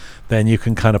through, then you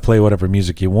can kind of play whatever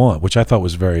music you want, which I thought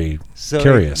was very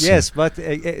curious. Yes, but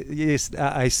yes,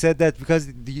 I said that because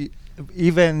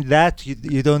even that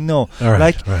you don't know.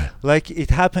 Right. Like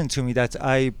it happened to me that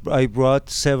I brought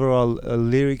several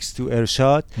lyrics to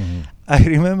Ershad. I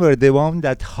remember the one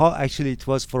that actually it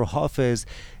was for Hafez.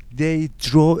 They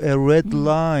draw a red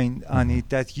line on it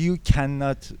that you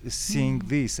cannot sing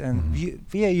this, and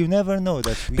you never know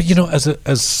that. But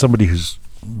as somebody who's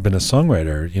been a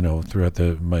songwriter, throughout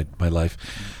my life,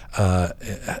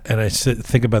 and I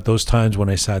think about those times when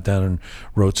I sat down and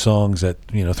wrote songs at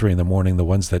 3 a.m, the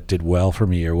ones that did well for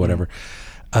me or whatever.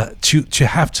 To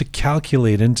have to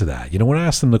calculate into that, when I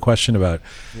asked them the question about,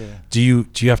 do you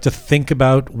have to think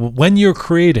about when you're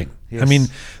creating? Yes. I mean,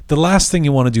 the last thing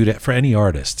you want to do for any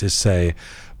artist is say,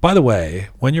 by the way,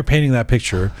 when you're painting that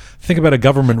picture, think about a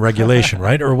government regulation,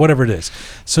 right? Or whatever it is.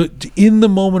 So in the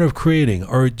moment of creating,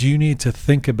 or do you need to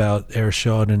think about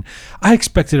Ershad? And I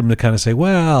expected him to kind of say,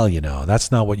 well,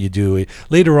 that's not what you do.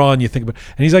 Later on, you think about,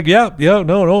 and he's like, no.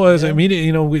 I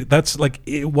mean, that's like,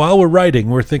 while we're writing,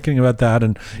 we're thinking about that.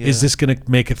 And is this going to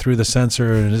make it through the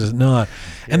censor? And is it not?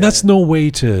 And that's no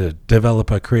way to develop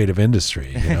a creative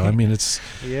industry. I mean, it's.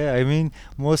 Yeah, I mean,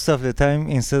 most of the time,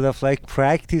 instead of like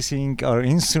practicing our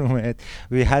instrument,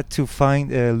 we had to find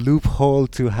a loophole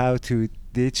to how to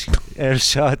ditch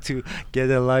Ershad to get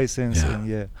a license.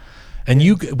 And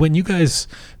when you guys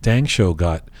Dang Show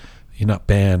got, you're not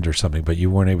banned or something, but you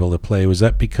weren't able to play, was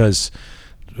that because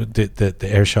the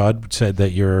Ershad said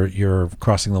that you're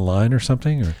crossing the line or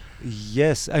something? Or?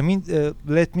 Yes, I mean,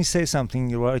 let me say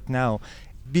something right now.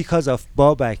 Because of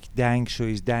Babak, Dang Show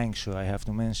is Dang Show. I have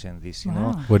to mention this,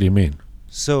 Wow. What do you mean?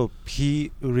 So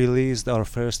he released our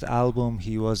first album.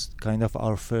 He was kind of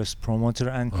our first promoter,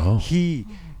 and he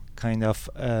kind of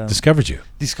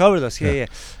discovered us. Yeah.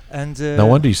 And no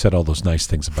wonder you said all those nice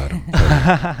things about him.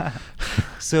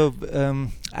 So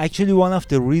actually, one of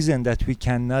the reasons that we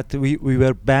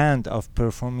were banned of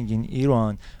performing in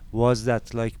Iran was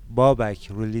that like Babak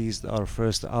released our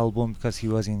first album because he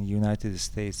was in the United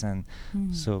States, and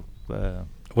so.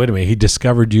 Wait a minute, he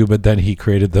discovered you, but then he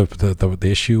created the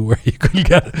issue where you couldn't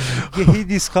get it. He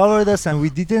discovered us, and we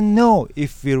didn't know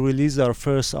if we release our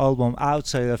first album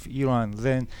outside of Iran,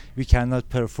 then we cannot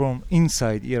perform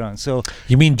inside Iran. So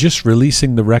you mean just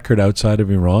releasing the record outside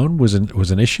of Iran was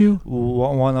an issue?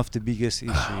 One of the biggest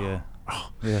issues, yeah.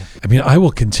 I mean, I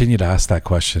will continue to ask that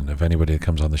question of anybody that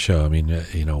comes on the show. I mean,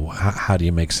 how do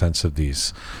you make sense of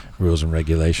these rules and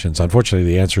regulations? Unfortunately,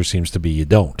 the answer seems to be you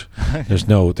don't. There's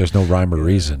no rhyme or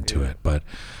reason to it, but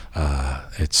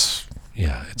it's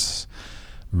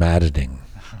maddening.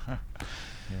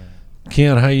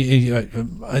 Keon,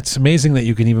 it's amazing that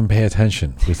you can even pay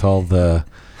attention with all the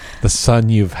sun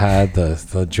you've had,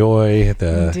 the joy,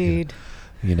 Indeed.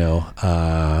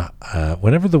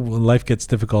 Whenever the life gets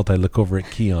difficult, I look over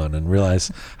at Keon and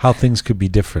realize how things could be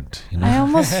different. I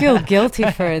almost feel guilty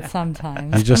for it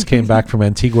sometimes. You just came back from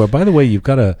Antigua. By the way, you've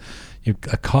got a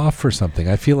cough or something.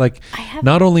 I feel like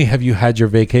not only have you had your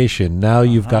vacation, now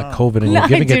you've got COVID and you're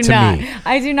giving it to me.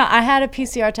 I do not. I had a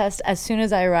PCR test as soon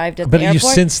as I arrived at the But airport.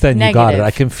 since then you got it.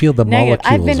 I can feel the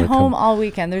molecules. I've been home all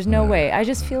weekend. There's no way. I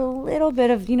just feel a little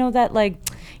bit of, that like,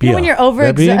 بیا. when you're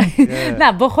over ببین.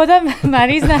 نه با خودم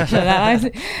مریض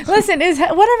نشدم. Listen, is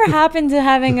whatever happened to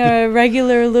having a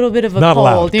regular little bit of a Not cold?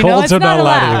 allowed. You know, Colds it's are not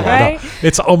allowed anymore. right? No.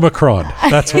 It's Omicron.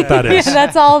 That's what that is. Yeah,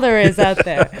 that's all there is out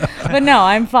there. But no,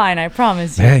 I'm fine. I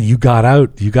promise you. Man, you got out.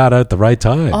 You got out the right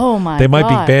time. Oh, my They might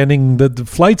God. be banning the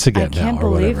flights I again now can't or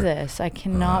believe whatever. this. I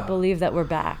cannot believe that we're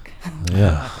back.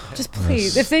 Yeah. Just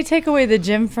please, if they take away the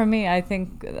gym from me, I think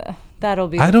that'll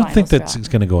be. I the don't final think that's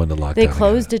straw. going to go into lockdown. They again.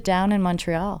 closed it down in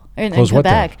Montreal, in Closed what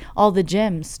Quebec. down? All the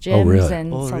gyms really?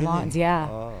 and Oh, really? salons. Yeah.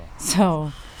 Oh.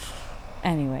 So,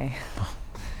 anyway,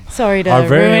 sorry to Our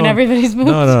very ruin own- everybody's mood.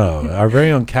 No. Our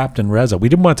very own Captain Reza. We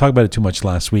didn't want to talk about it too much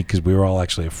last week because we were all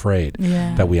actually afraid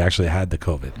Yeah. that we actually had the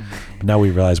COVID. But now we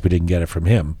realize we didn't get it from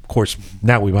him. Of course,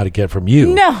 now we might get it from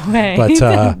you. No way. But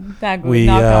That would we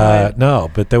knock on wood. no.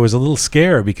 But there was a little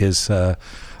scare because the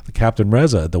Captain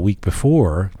Reza the week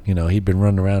before, he'd been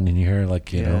running around and you hear like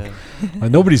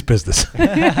like nobody's business.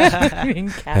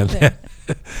 Being And captain.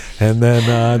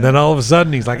 then all of a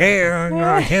sudden he's like, hey,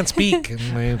 I can't speak in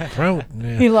my throat.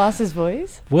 Yeah. He lost his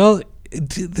voice. Well,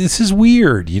 this is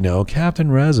weird,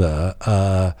 Captain Reza.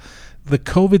 The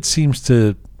COVID seems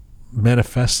to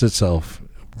manifest itself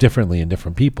differently in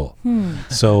different people.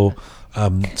 So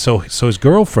his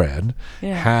girlfriend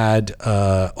Yeah. had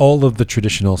all of the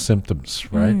traditional symptoms,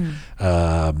 right?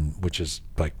 Which is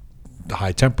like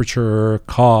high temperature,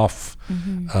 cough,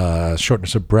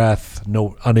 shortness of breath,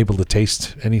 unable to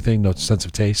taste anything, no sense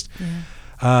of taste.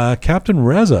 Captain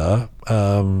Reza,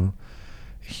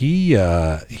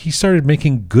 he started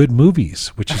making good movies,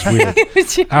 which is weird.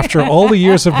 After all the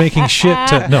years of making shit,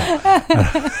 no.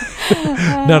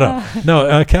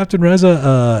 Captain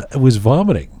Reza was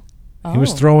vomiting. He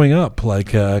was throwing up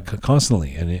like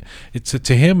constantly, and it's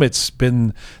to him it's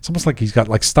almost like he's got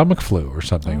like stomach flu or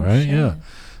something, right? shit. Yeah.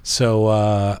 So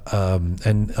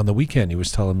and on the weekend he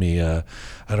was telling me, I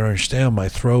don't understand, my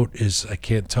throat is, I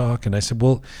can't talk, and I said,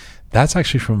 well, that's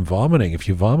actually from vomiting. If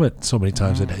you vomit so many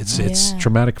times, it's Yeah.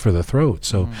 traumatic for the throat.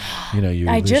 So you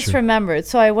I lose just your- remembered.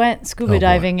 So I went scuba Oh, boy.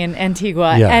 diving in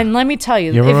Antigua, Yeah. and let me tell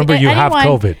you, You remember you have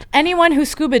anyone, COVID. Anyone who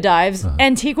scuba dives,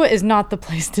 Antigua is not the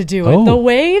place to do it. Oh. The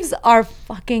waves are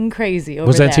fucking crazy over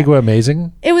Was there. Antigua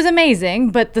amazing? It was amazing,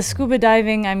 but the scuba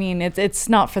diving, I mean, it's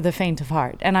not for the faint of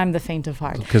heart, and I'm the faint of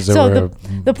heart. 'Cause there so were,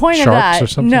 the point of sharks that, or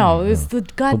something? no, it was the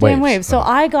goddamn waves. waves. So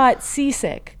I got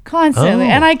seasick constantly,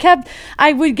 Oh. and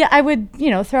I would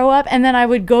throw up, and then I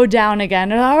would go down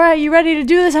again. And, all right, you ready to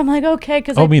do this? I'm like, okay,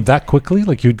 because Oh, I mean that quickly?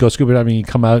 Like you'd go scuba diving, you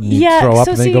come out and you throw up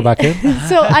so and then you go back in?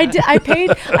 So I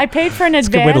paid for an It's a advance.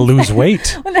 good way to lose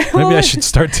weight. Maybe I should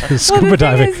start scuba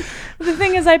diving. The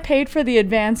thing is, I paid for the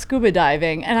advanced scuba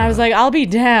diving, and I was like, I'll be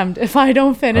damned if I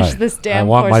don't finish Right. this I damn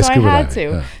want course. my So I scuba had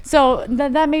diving, to. yeah. So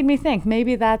that made me think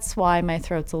maybe that's why my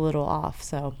throat's a little off.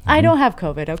 So Mm-hmm. I don't have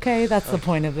COVID, okay? That's the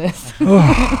point of this.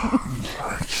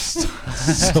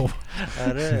 So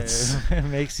آره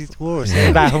makes it worse.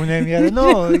 بهونه میاره. No,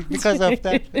 because of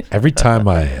that. every time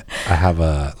I have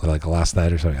like a last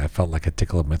night or something, I felt like a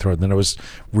tickle in my throat. And then I was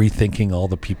rethinking all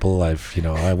the people I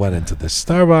went into this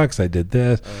Starbucks, I did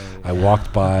this, I walked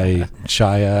by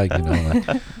Shia,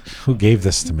 like, who gave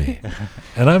this to me?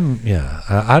 And I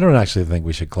don't actually think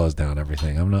we should close down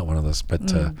everything. I'm not one of those, but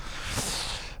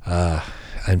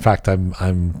in fact,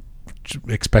 I'm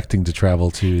expecting to travel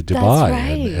to Dubai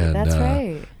and That's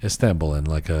right. Istanbul in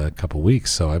like a couple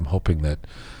weeks. So I'm hoping that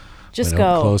Just we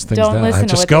don't go. close things Don't down. listen to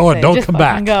Just what go they and say. don't Just come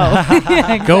fucking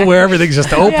back. Go. Go where everything's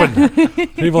just open.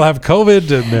 People have COVID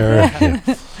and they're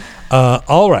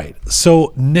all right.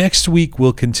 So next week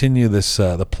we'll continue this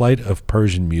the plight of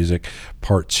Persian music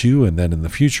part 2, and then in the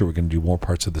future we're going to do more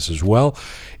parts of this as well.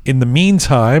 In the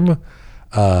meantime,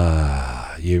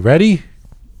 you ready?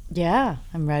 Yeah,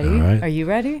 I'm ready. All right. Are you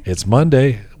ready? It's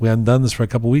Monday. We hadn't done this for a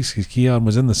couple of weeks because Keon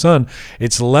was in the sun.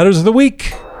 It's the letters of the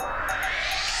week. Oh,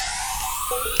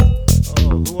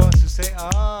 who wants to say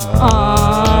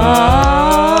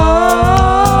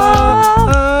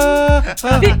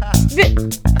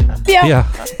Yeah.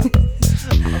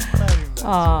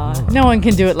 No one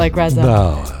can do it like Reza.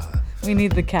 No, We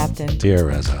need the captain. dear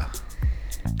Reza.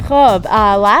 Khob,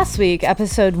 last week,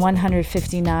 episode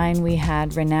 159, we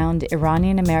had renowned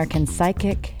Iranian-American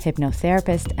psychic,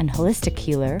 hypnotherapist, and holistic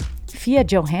healer, Fia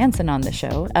Johansson on the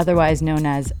show, otherwise known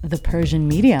as the Persian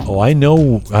Medium. Oh, I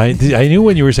know. I knew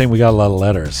when you were saying we got a lot of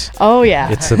letters. Oh,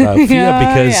 yeah. It's about Fia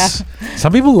because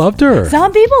some people loved her.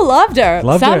 Some people loved her.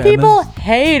 Loved Some her, and people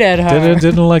hated her.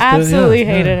 Didn't like the- Absolutely yeah,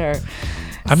 hated yeah. her.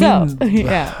 I So, mean,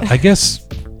 yeah. I guess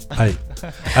I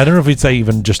don't know if we'd say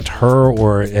even just her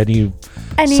or any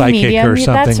Any psychic medium, or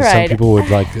something. that's right. Some people would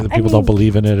like. People don't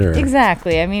believe in it, or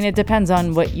Exactly. I mean, it depends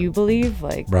on what you believe.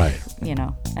 Like, right. you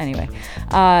know. Anyway,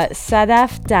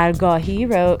 Sadaf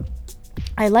Dargahi wrote,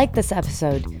 "I like this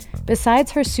episode.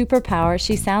 Besides her superpower,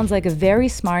 she sounds like a very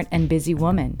smart and busy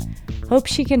woman. Hope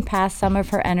she can pass some of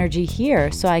her energy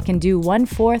here so I can do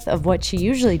 1/4 of what she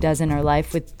usually does in her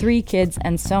life with 3 kids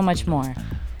and so much more."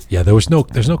 Yeah, there's no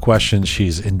question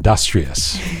she's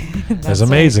industrious. It's That's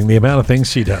amazing the amount of things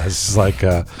she does. It's like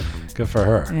good for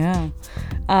her.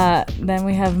 Yeah. Then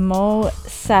we have Mo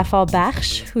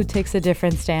Safal-Bakhsh, who takes a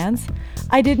different stance.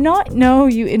 "I did not know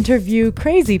you interview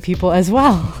crazy people as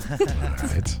well."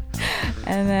 Right.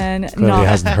 And then Clearly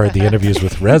hasn't heard the interviews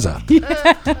with Reza.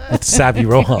 With Sabi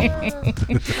Roham.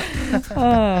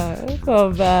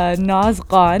 Naz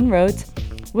Khan wrote,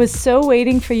 "Was so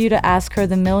waiting for you to ask her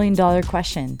the $1 million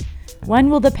question. When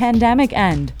will the pandemic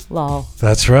end? Lol."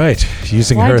 That's right.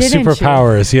 Using Why her didn't you?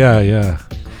 superpowers. Yeah.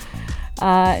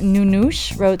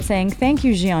 Nunush wrote saying, "Thank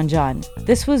you, Jianjan.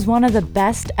 This was one of the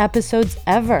best episodes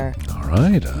ever." All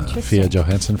right. Fia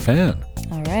Johansson fan.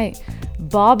 All right.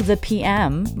 Bob the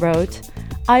PM wrote,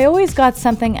 "I always got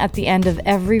something at the end of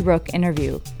every Rook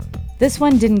interview. This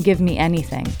one didn't give me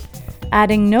anything.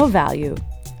 Adding no value.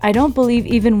 I don't believe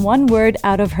even one word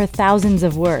out of her thousands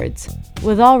of words.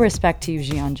 With all respect to you,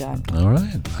 Jianjan." All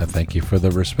right. I thank you for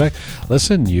the respect.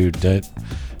 Listen,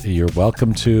 you're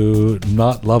welcome to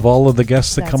not love all of the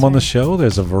guests that That's come on the right. show.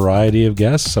 There's a variety of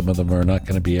guests. Some of them are not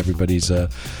going to be everybody's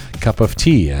cup of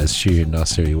tea, as Shir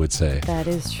Nasiri would say. That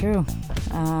is true.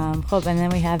 And then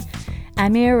we have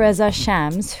Amir Reza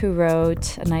Shams, who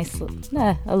wrote a nice,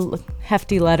 a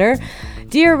hefty letter.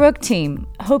 "Dear Rook team,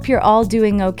 hope you're all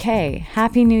doing okay.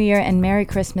 Happy New Year and Merry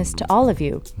Christmas to all of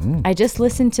you. I just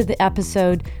listened to the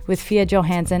episode with Fia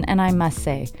Johansson, and I must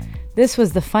say, this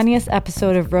was the funniest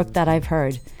episode of Rook that I've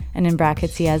heard." And in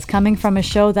brackets, he has, "coming from a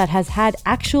show that has had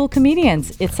actual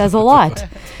comedians. It says a lot.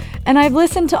 And I've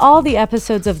listened to all the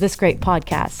episodes of this great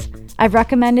podcast. I've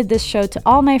recommended this show to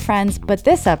all my friends, but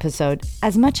this episode,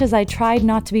 as much as I tried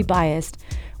not to be biased,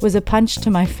 was a punch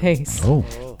to my face. Oh.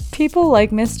 People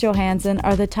like Miss Johansson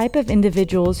are the type of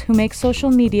individuals who make social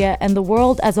media and the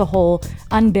world as a whole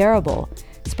unbearable,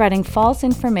 spreading false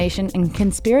information and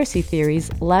conspiracy theories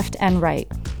left and right.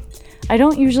 I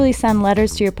don't usually send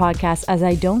letters to your podcast as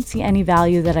I don't see any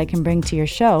value that I can bring to your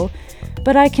show,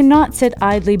 but I cannot sit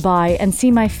idly by and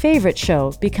see my favorite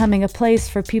show becoming a place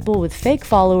for people with fake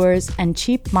followers and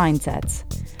cheap mindsets.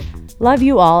 Love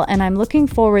you all, and I'm looking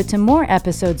forward to more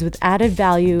episodes with added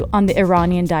value on the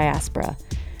Iranian diaspora.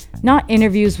 Not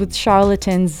interviews with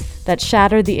charlatans that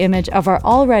shatter the image of our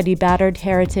already battered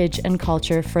heritage and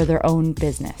culture for their own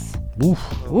business." Oof.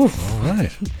 Oof. All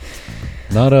right.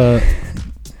 Not a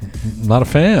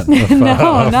fan.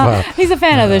 He's a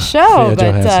fan of the show, Fia but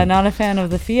Johansson. not a fan of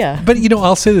the Fia. But,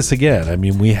 I'll say this again. I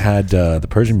mean, we had the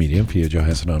Persian medium, Fia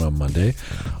Johansson, on Monday.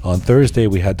 On Thursday,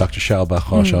 we had Dr. Shal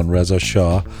Bakhash on Reza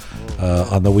Shah.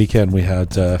 On the weekend, we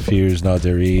had Firs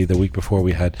Naderi. The week before,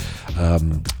 we had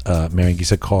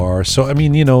Marangisa Kaur. So, I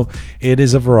mean, it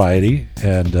is a variety.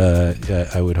 And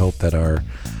I would hope that our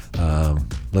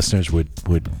listeners would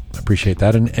appreciate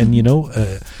that. And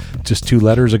just 2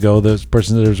 letters ago, this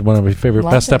person that was one of my favorite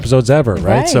Loved best it. episodes ever,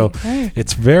 right? So right.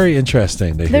 it's very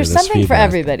interesting to hear There's this something for feedback.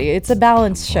 everybody. It's a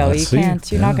balanced show. Let's see.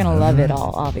 You're not going to love it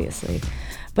all, obviously.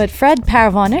 But Fred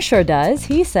Parvana sure does.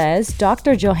 He says,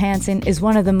 "Dr. Johansson is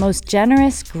one of the most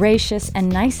generous, gracious, and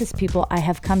nicest people I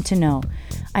have come to know.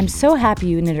 I'm so happy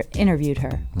you interviewed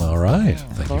her." All right.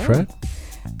 Thank you, Fred.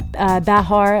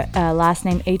 Bahar, last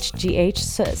name HGH,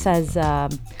 says,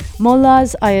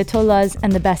 "Mullahs, Ayatollahs,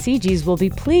 and the Basijis will be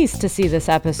pleased to see this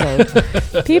episode.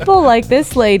 People like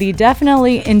this lady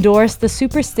definitely endorse the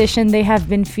superstition they have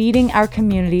been feeding our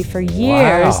community for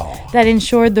years Wow. that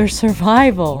ensured their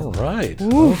survival." All right.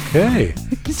 Okay.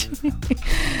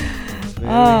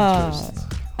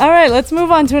 All right, let's move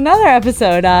on to another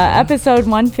episode. Episode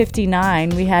 159,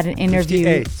 we had an interview.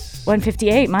 58.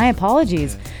 158, my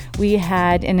apologies. We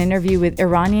had an interview with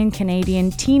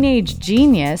Iranian-Canadian teenage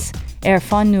genius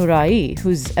Erfan Nurai,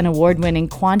 who's an award-winning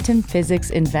quantum physics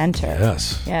inventor.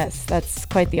 Yes. Yes, that's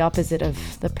quite the opposite of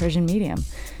the Persian medium.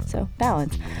 So,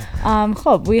 balance.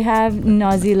 We have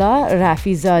Nazila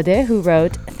Rafizadeh, who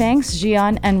wrote, "Thanks,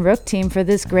 Jian and Rook team, for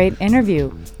this great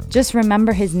interview. Just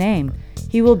remember his name.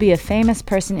 He will be a famous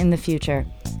person in the future.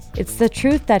 It's the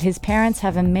truth that his parents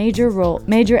have a major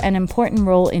and important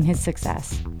role in his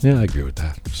success." Yeah, I agree with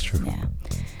that. It's true. Yeah.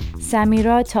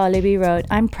 Samira Talibi wrote,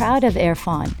 "I'm proud of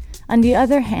Erfan. On the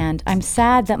other hand, I'm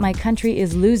sad that my country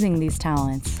is losing these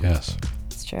talents." Yes.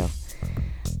 It's true.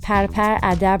 Parpar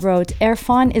Adab wrote,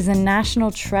 Irfan is a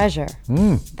national treasure.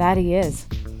 That he is.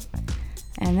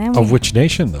 And then Of which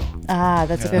nation, though?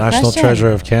 that's a good National question.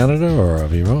 treasure of Canada or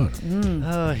of Iran?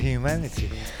 Oh, humanity.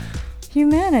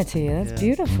 Humanity. That's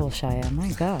beautiful, Shaya. My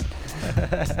God.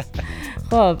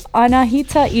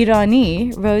 Anahita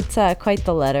Irani wrote quite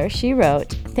the letter. She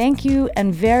wrote, thank you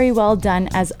and very well done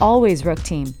as always, Rook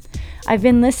Team. I've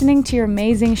been listening to your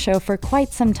amazing show for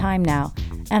quite some time now,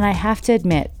 and I have to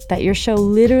admit that your show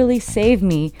literally saved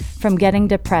me from getting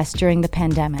depressed during the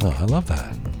pandemic. Oh, I love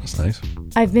that. That's nice.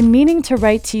 I've been meaning to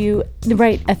write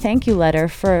a thank you letter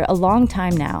for a long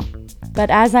time now, but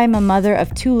as I'm a mother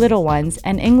of 2 little ones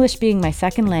and English being my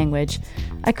second language,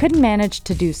 I couldn't manage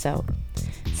to do so.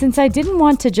 Since I didn't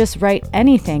want to just write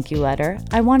any thank you letter,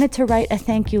 I wanted to write a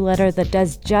thank you letter that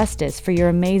does justice for your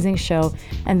amazing show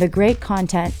and the great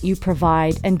content you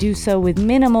provide, and do so with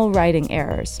minimal writing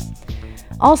errors.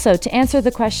 Also, to answer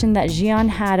the question that Jian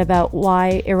had about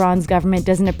why Iran's government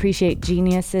doesn't appreciate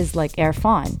geniuses like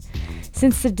Irfan.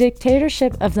 Since the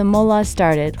dictatorship of the mullahs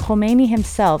started, Khomeini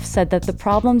himself said that the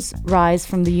problems rise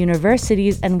from the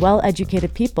universities and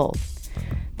well-educated people.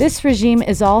 This regime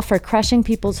is all for crushing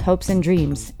people's hopes and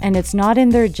dreams, and it's not in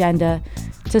their agenda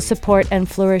to support and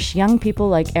flourish young people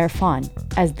like Irfan,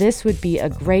 as this would be a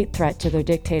great threat to their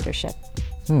dictatorship.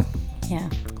 Yeah.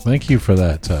 Thank you for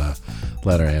that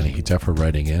letter, Anahita, for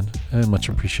writing in. Much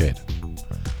appreciated.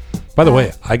 By the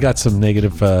way, I got some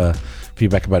negative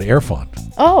feedback about Irfan.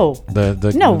 Oh,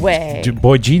 The no way.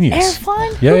 Boy genius.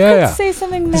 Irfan? Yeah, Who yeah, could yeah. say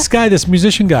something This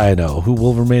musician guy I know, who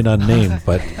will remain unnamed,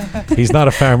 but he's not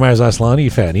a Faramaz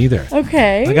Aslani fan either.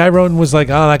 Okay. The guy wrote and was like,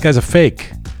 "Oh, that guy's a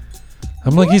fake."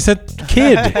 I'm like, he's a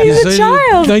kid. He's a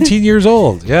child. 19 years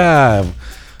old. Yeah.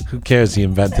 Who cares? He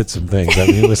invented some things. I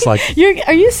mean, it was like,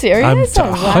 Are you serious? I'm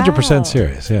Oh, wow. 100%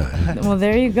 serious. Yeah. Well,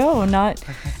 there you go. Not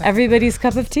everybody's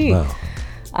cup of tea. No.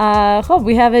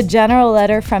 We have a general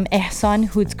letter from Ehsan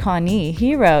Hudkani.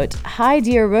 He wrote, Hi,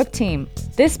 dear Rook Team.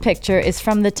 This picture is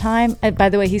from the time, by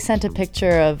the way, he sent a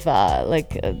picture of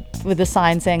with a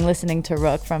sign saying listening to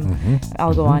Rook from,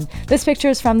 I'll go on. This picture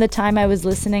is from the time I was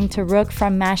listening to Rook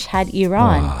from Mashhad,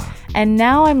 Iran. And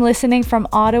now I'm listening from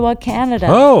Ottawa, Canada.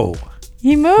 Oh,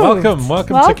 He moved.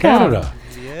 welcome to Canada.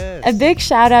 A big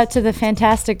shout out to the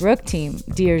fantastic Rook Team,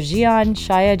 dear Jian,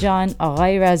 Shayajan,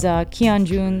 Aghay Reza,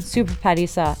 Kianjun, Super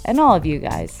Parisa, and all of you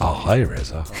guys. Oh, hi,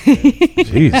 Reza.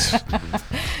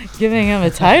 Jeez. Giving him a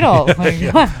title. My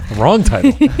God. Wrong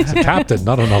title. He's a captain,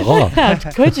 not an Allah. How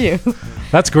could you?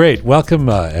 That's great. Welcome,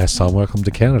 Ehsan. Welcome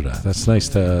to Canada. That's nice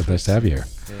to have you here.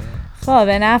 Well,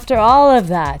 then after all of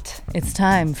that, it's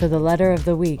time for the letter of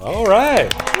the week. All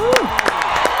right.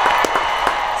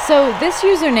 So this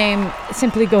username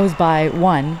simply goes by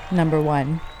number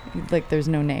one. Like there's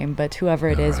no name, but whoever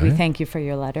it is, we right. thank you for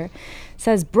your letter.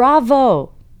 Says,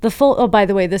 bravo. Oh, by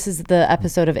the way, this is the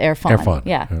episode of Irfan. Irfan.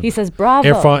 Yeah. He says,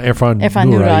 bravo. Irfan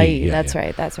Nurai. Yeah, That's yeah.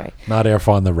 right. That's right. Not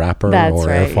Irfan the rapper That's or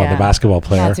right. Irfan the basketball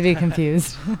player. Not to be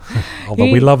confused.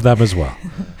 Although we love them as well.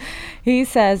 He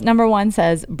says, number one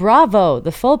says, bravo,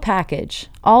 the full package,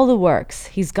 all the works.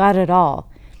 He's got it all.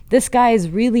 This guy is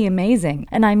really amazing.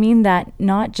 And I mean that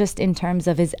not just in terms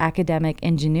of his academic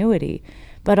ingenuity,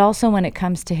 but also when it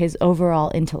comes to his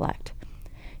overall intellect.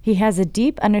 He has a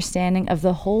deep understanding of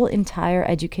the whole entire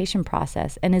education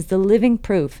process and is the living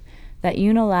proof that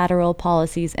unilateral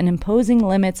policies and imposing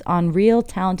limits on real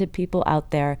talented people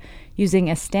out there using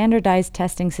a standardized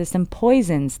testing system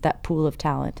poisons that pool of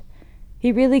talent.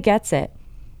 He really gets it.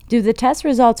 Do the test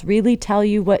results really tell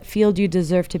you what field you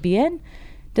deserve to be in?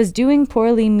 Does doing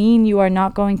poorly mean you are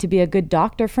not going to be a good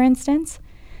doctor, for instance?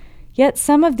 Yet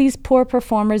some of these poor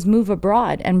performers move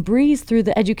abroad and breeze through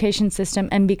the education system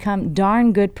and become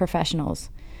darn good professionals.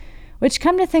 Which,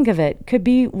 come to think of it, could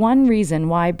be one reason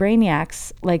why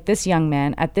brainiacs like this young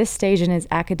man at this stage in his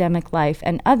academic life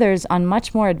and others on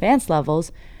much more advanced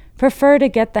levels prefer to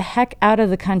get the heck out of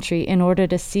the country in order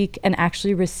to seek and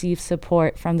actually receive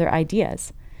support from their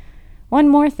ideas. One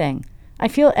more thing. I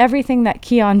feel everything that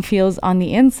Kian feels on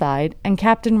the inside and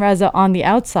Captain Reza on the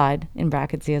outside, in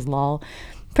brackets he has lol,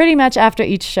 pretty much after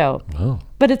each show. Oh.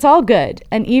 But it's all good,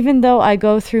 and even though I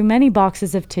go through many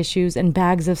boxes of tissues and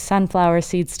bags of sunflower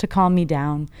seeds to calm me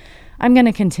down, I'm going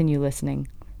to continue listening,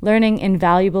 learning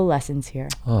invaluable lessons here.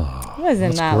 Oh,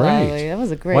 Wasn't that's that great. lovely? That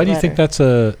was a great Why do you letter. think that's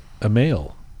a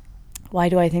male? Why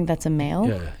do I think that's a male?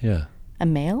 Yeah. A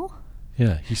male?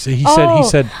 Yeah. He said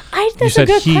That's you a good said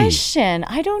he. question.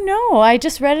 I don't know. I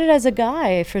just read it as a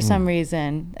guy for some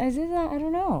reason. I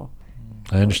don't know.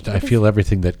 I understand. I feel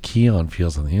everything that Keon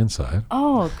feels on the inside.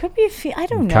 Oh, it could be. I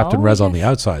don't know. Captain Rez I on the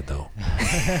outside, though.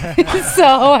 guess. So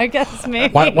I guess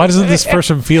maybe. Why doesn't this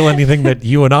person feel anything that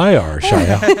you and I are,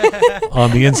 Shaya,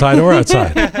 on the inside or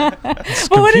outside? It's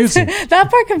But what is confusing. it? That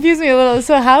part confused me a little.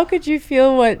 So how could you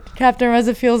feel what Captain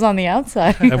Reza feels on the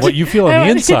outside? And what you feel on I the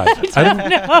don't- inside. I don't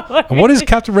know. And what is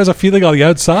Captain Reza feeling on the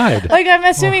outside? Like I'm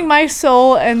assuming my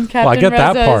soul and Captain Well, I get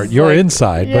that Reza's, part. You're like-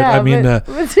 inside, but Yeah, I mean, but-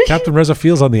 Captain Reza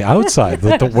feels on the outside.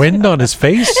 The wind on his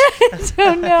face, I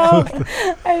don't know.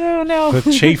 I don't know.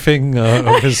 the chafing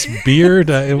of his beard.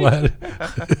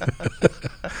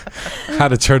 How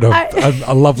to turn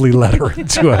a lovely letter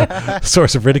into a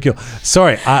source of ridicule.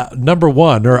 Sorry, number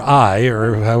one, or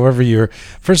however you're.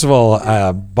 First of all,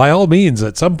 by all means,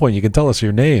 at some point you can tell us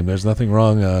your name. There's nothing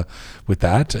wrong with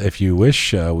that. If you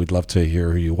wish, we'd love to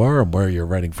hear who you are and where you're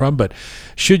writing from. But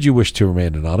should you wish to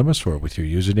remain anonymous or with your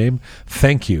username,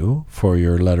 thank you for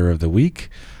your letter of the week.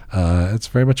 It's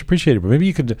very much appreciated. But maybe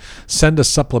you could send a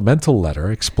supplemental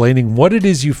letter explaining what it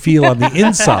is you feel on the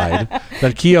inside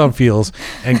that Keon feels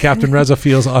and Captain Reza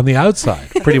feels on the outside,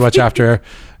 pretty much after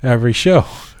every show.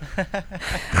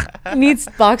 Needs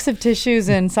box of tissues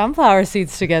and sunflower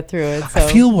seeds to get through it. So.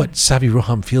 I feel what Savi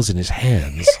Roham feels in his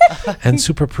hands and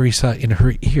Super Parisa in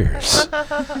her ears.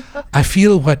 I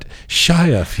feel what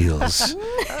Shaya feels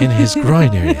in his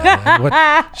groin area and what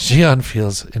Jian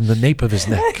feels in the nape of his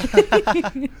neck.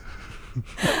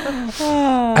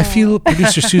 I feel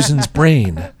producer Susan's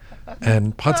brain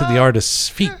and Ponta the artist's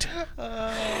feet.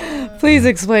 Please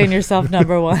explain yourself,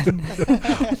 number one.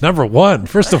 Number one,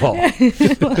 first of all.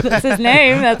 That's his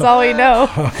name. That's all we know.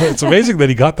 It's amazing that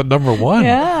he got the number one.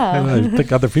 Yeah. I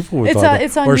think other people would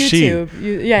It's on or she. YouTube.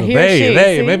 He or They, she.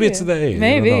 they. Maybe it's they. You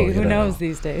Maybe. don't know. You Who don't knows know.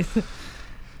 these days?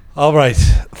 All right.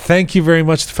 Thank you very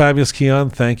much to Fabulous Keon.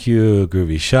 Thank you,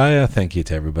 Groovy Shaya. Thank you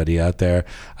to everybody out there.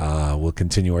 We'll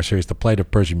continue our series, The Plight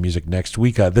of Persian Music, next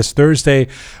week. This Thursday,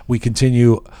 we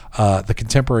continue the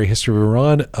contemporary history of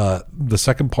Iran, the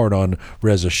second part on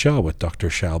Reza Shah with Dr.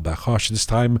 Shail Bakhash. This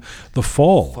time, the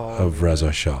fall of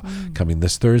Reza Shah, coming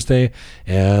this Thursday.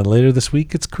 And later this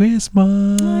week, it's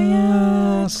Christmas. Oh,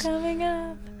 yeah. It's coming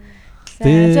up.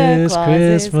 This Santa Claus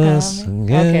Christmas. is coming.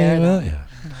 Yeah, Okay, well, yeah.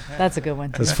 that's a good one.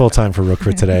 That's full time for Rook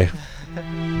for today.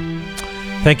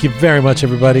 Thank you very much,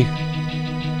 everybody.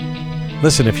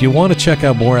 Listen, if you want to check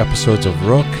out more episodes of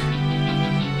Rook,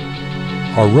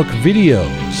 our Rook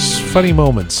videos, funny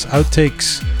moments,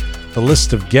 outtakes, the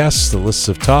list of guests, the lists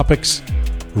of topics,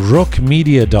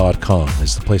 rookmedia.com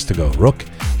is the place to go.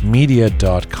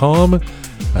 rookmedia.com.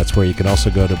 That's where you can also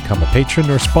go to become a patron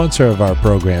or sponsor of our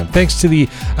program. Thanks to the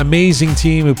amazing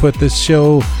team who put this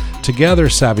show together: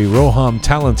 Savi Roham,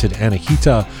 talented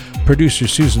Anahita, producer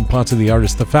Susan Ponta, the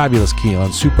artist, the fabulous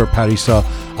Keon, Super Parisa,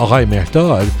 Aghay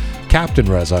Mehdad, Captain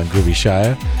Reza, and Groovy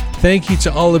Shaya. Thank you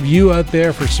to all of you out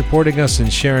there for supporting us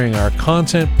and sharing our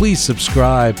content. Please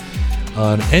subscribe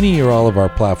on any or all of our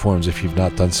platforms if you've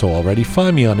not done so already.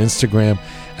 Find me on Instagram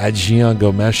at Jian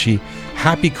Gomeshi.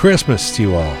 Happy Christmas to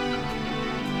you all.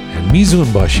 And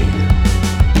Mizun Bashi.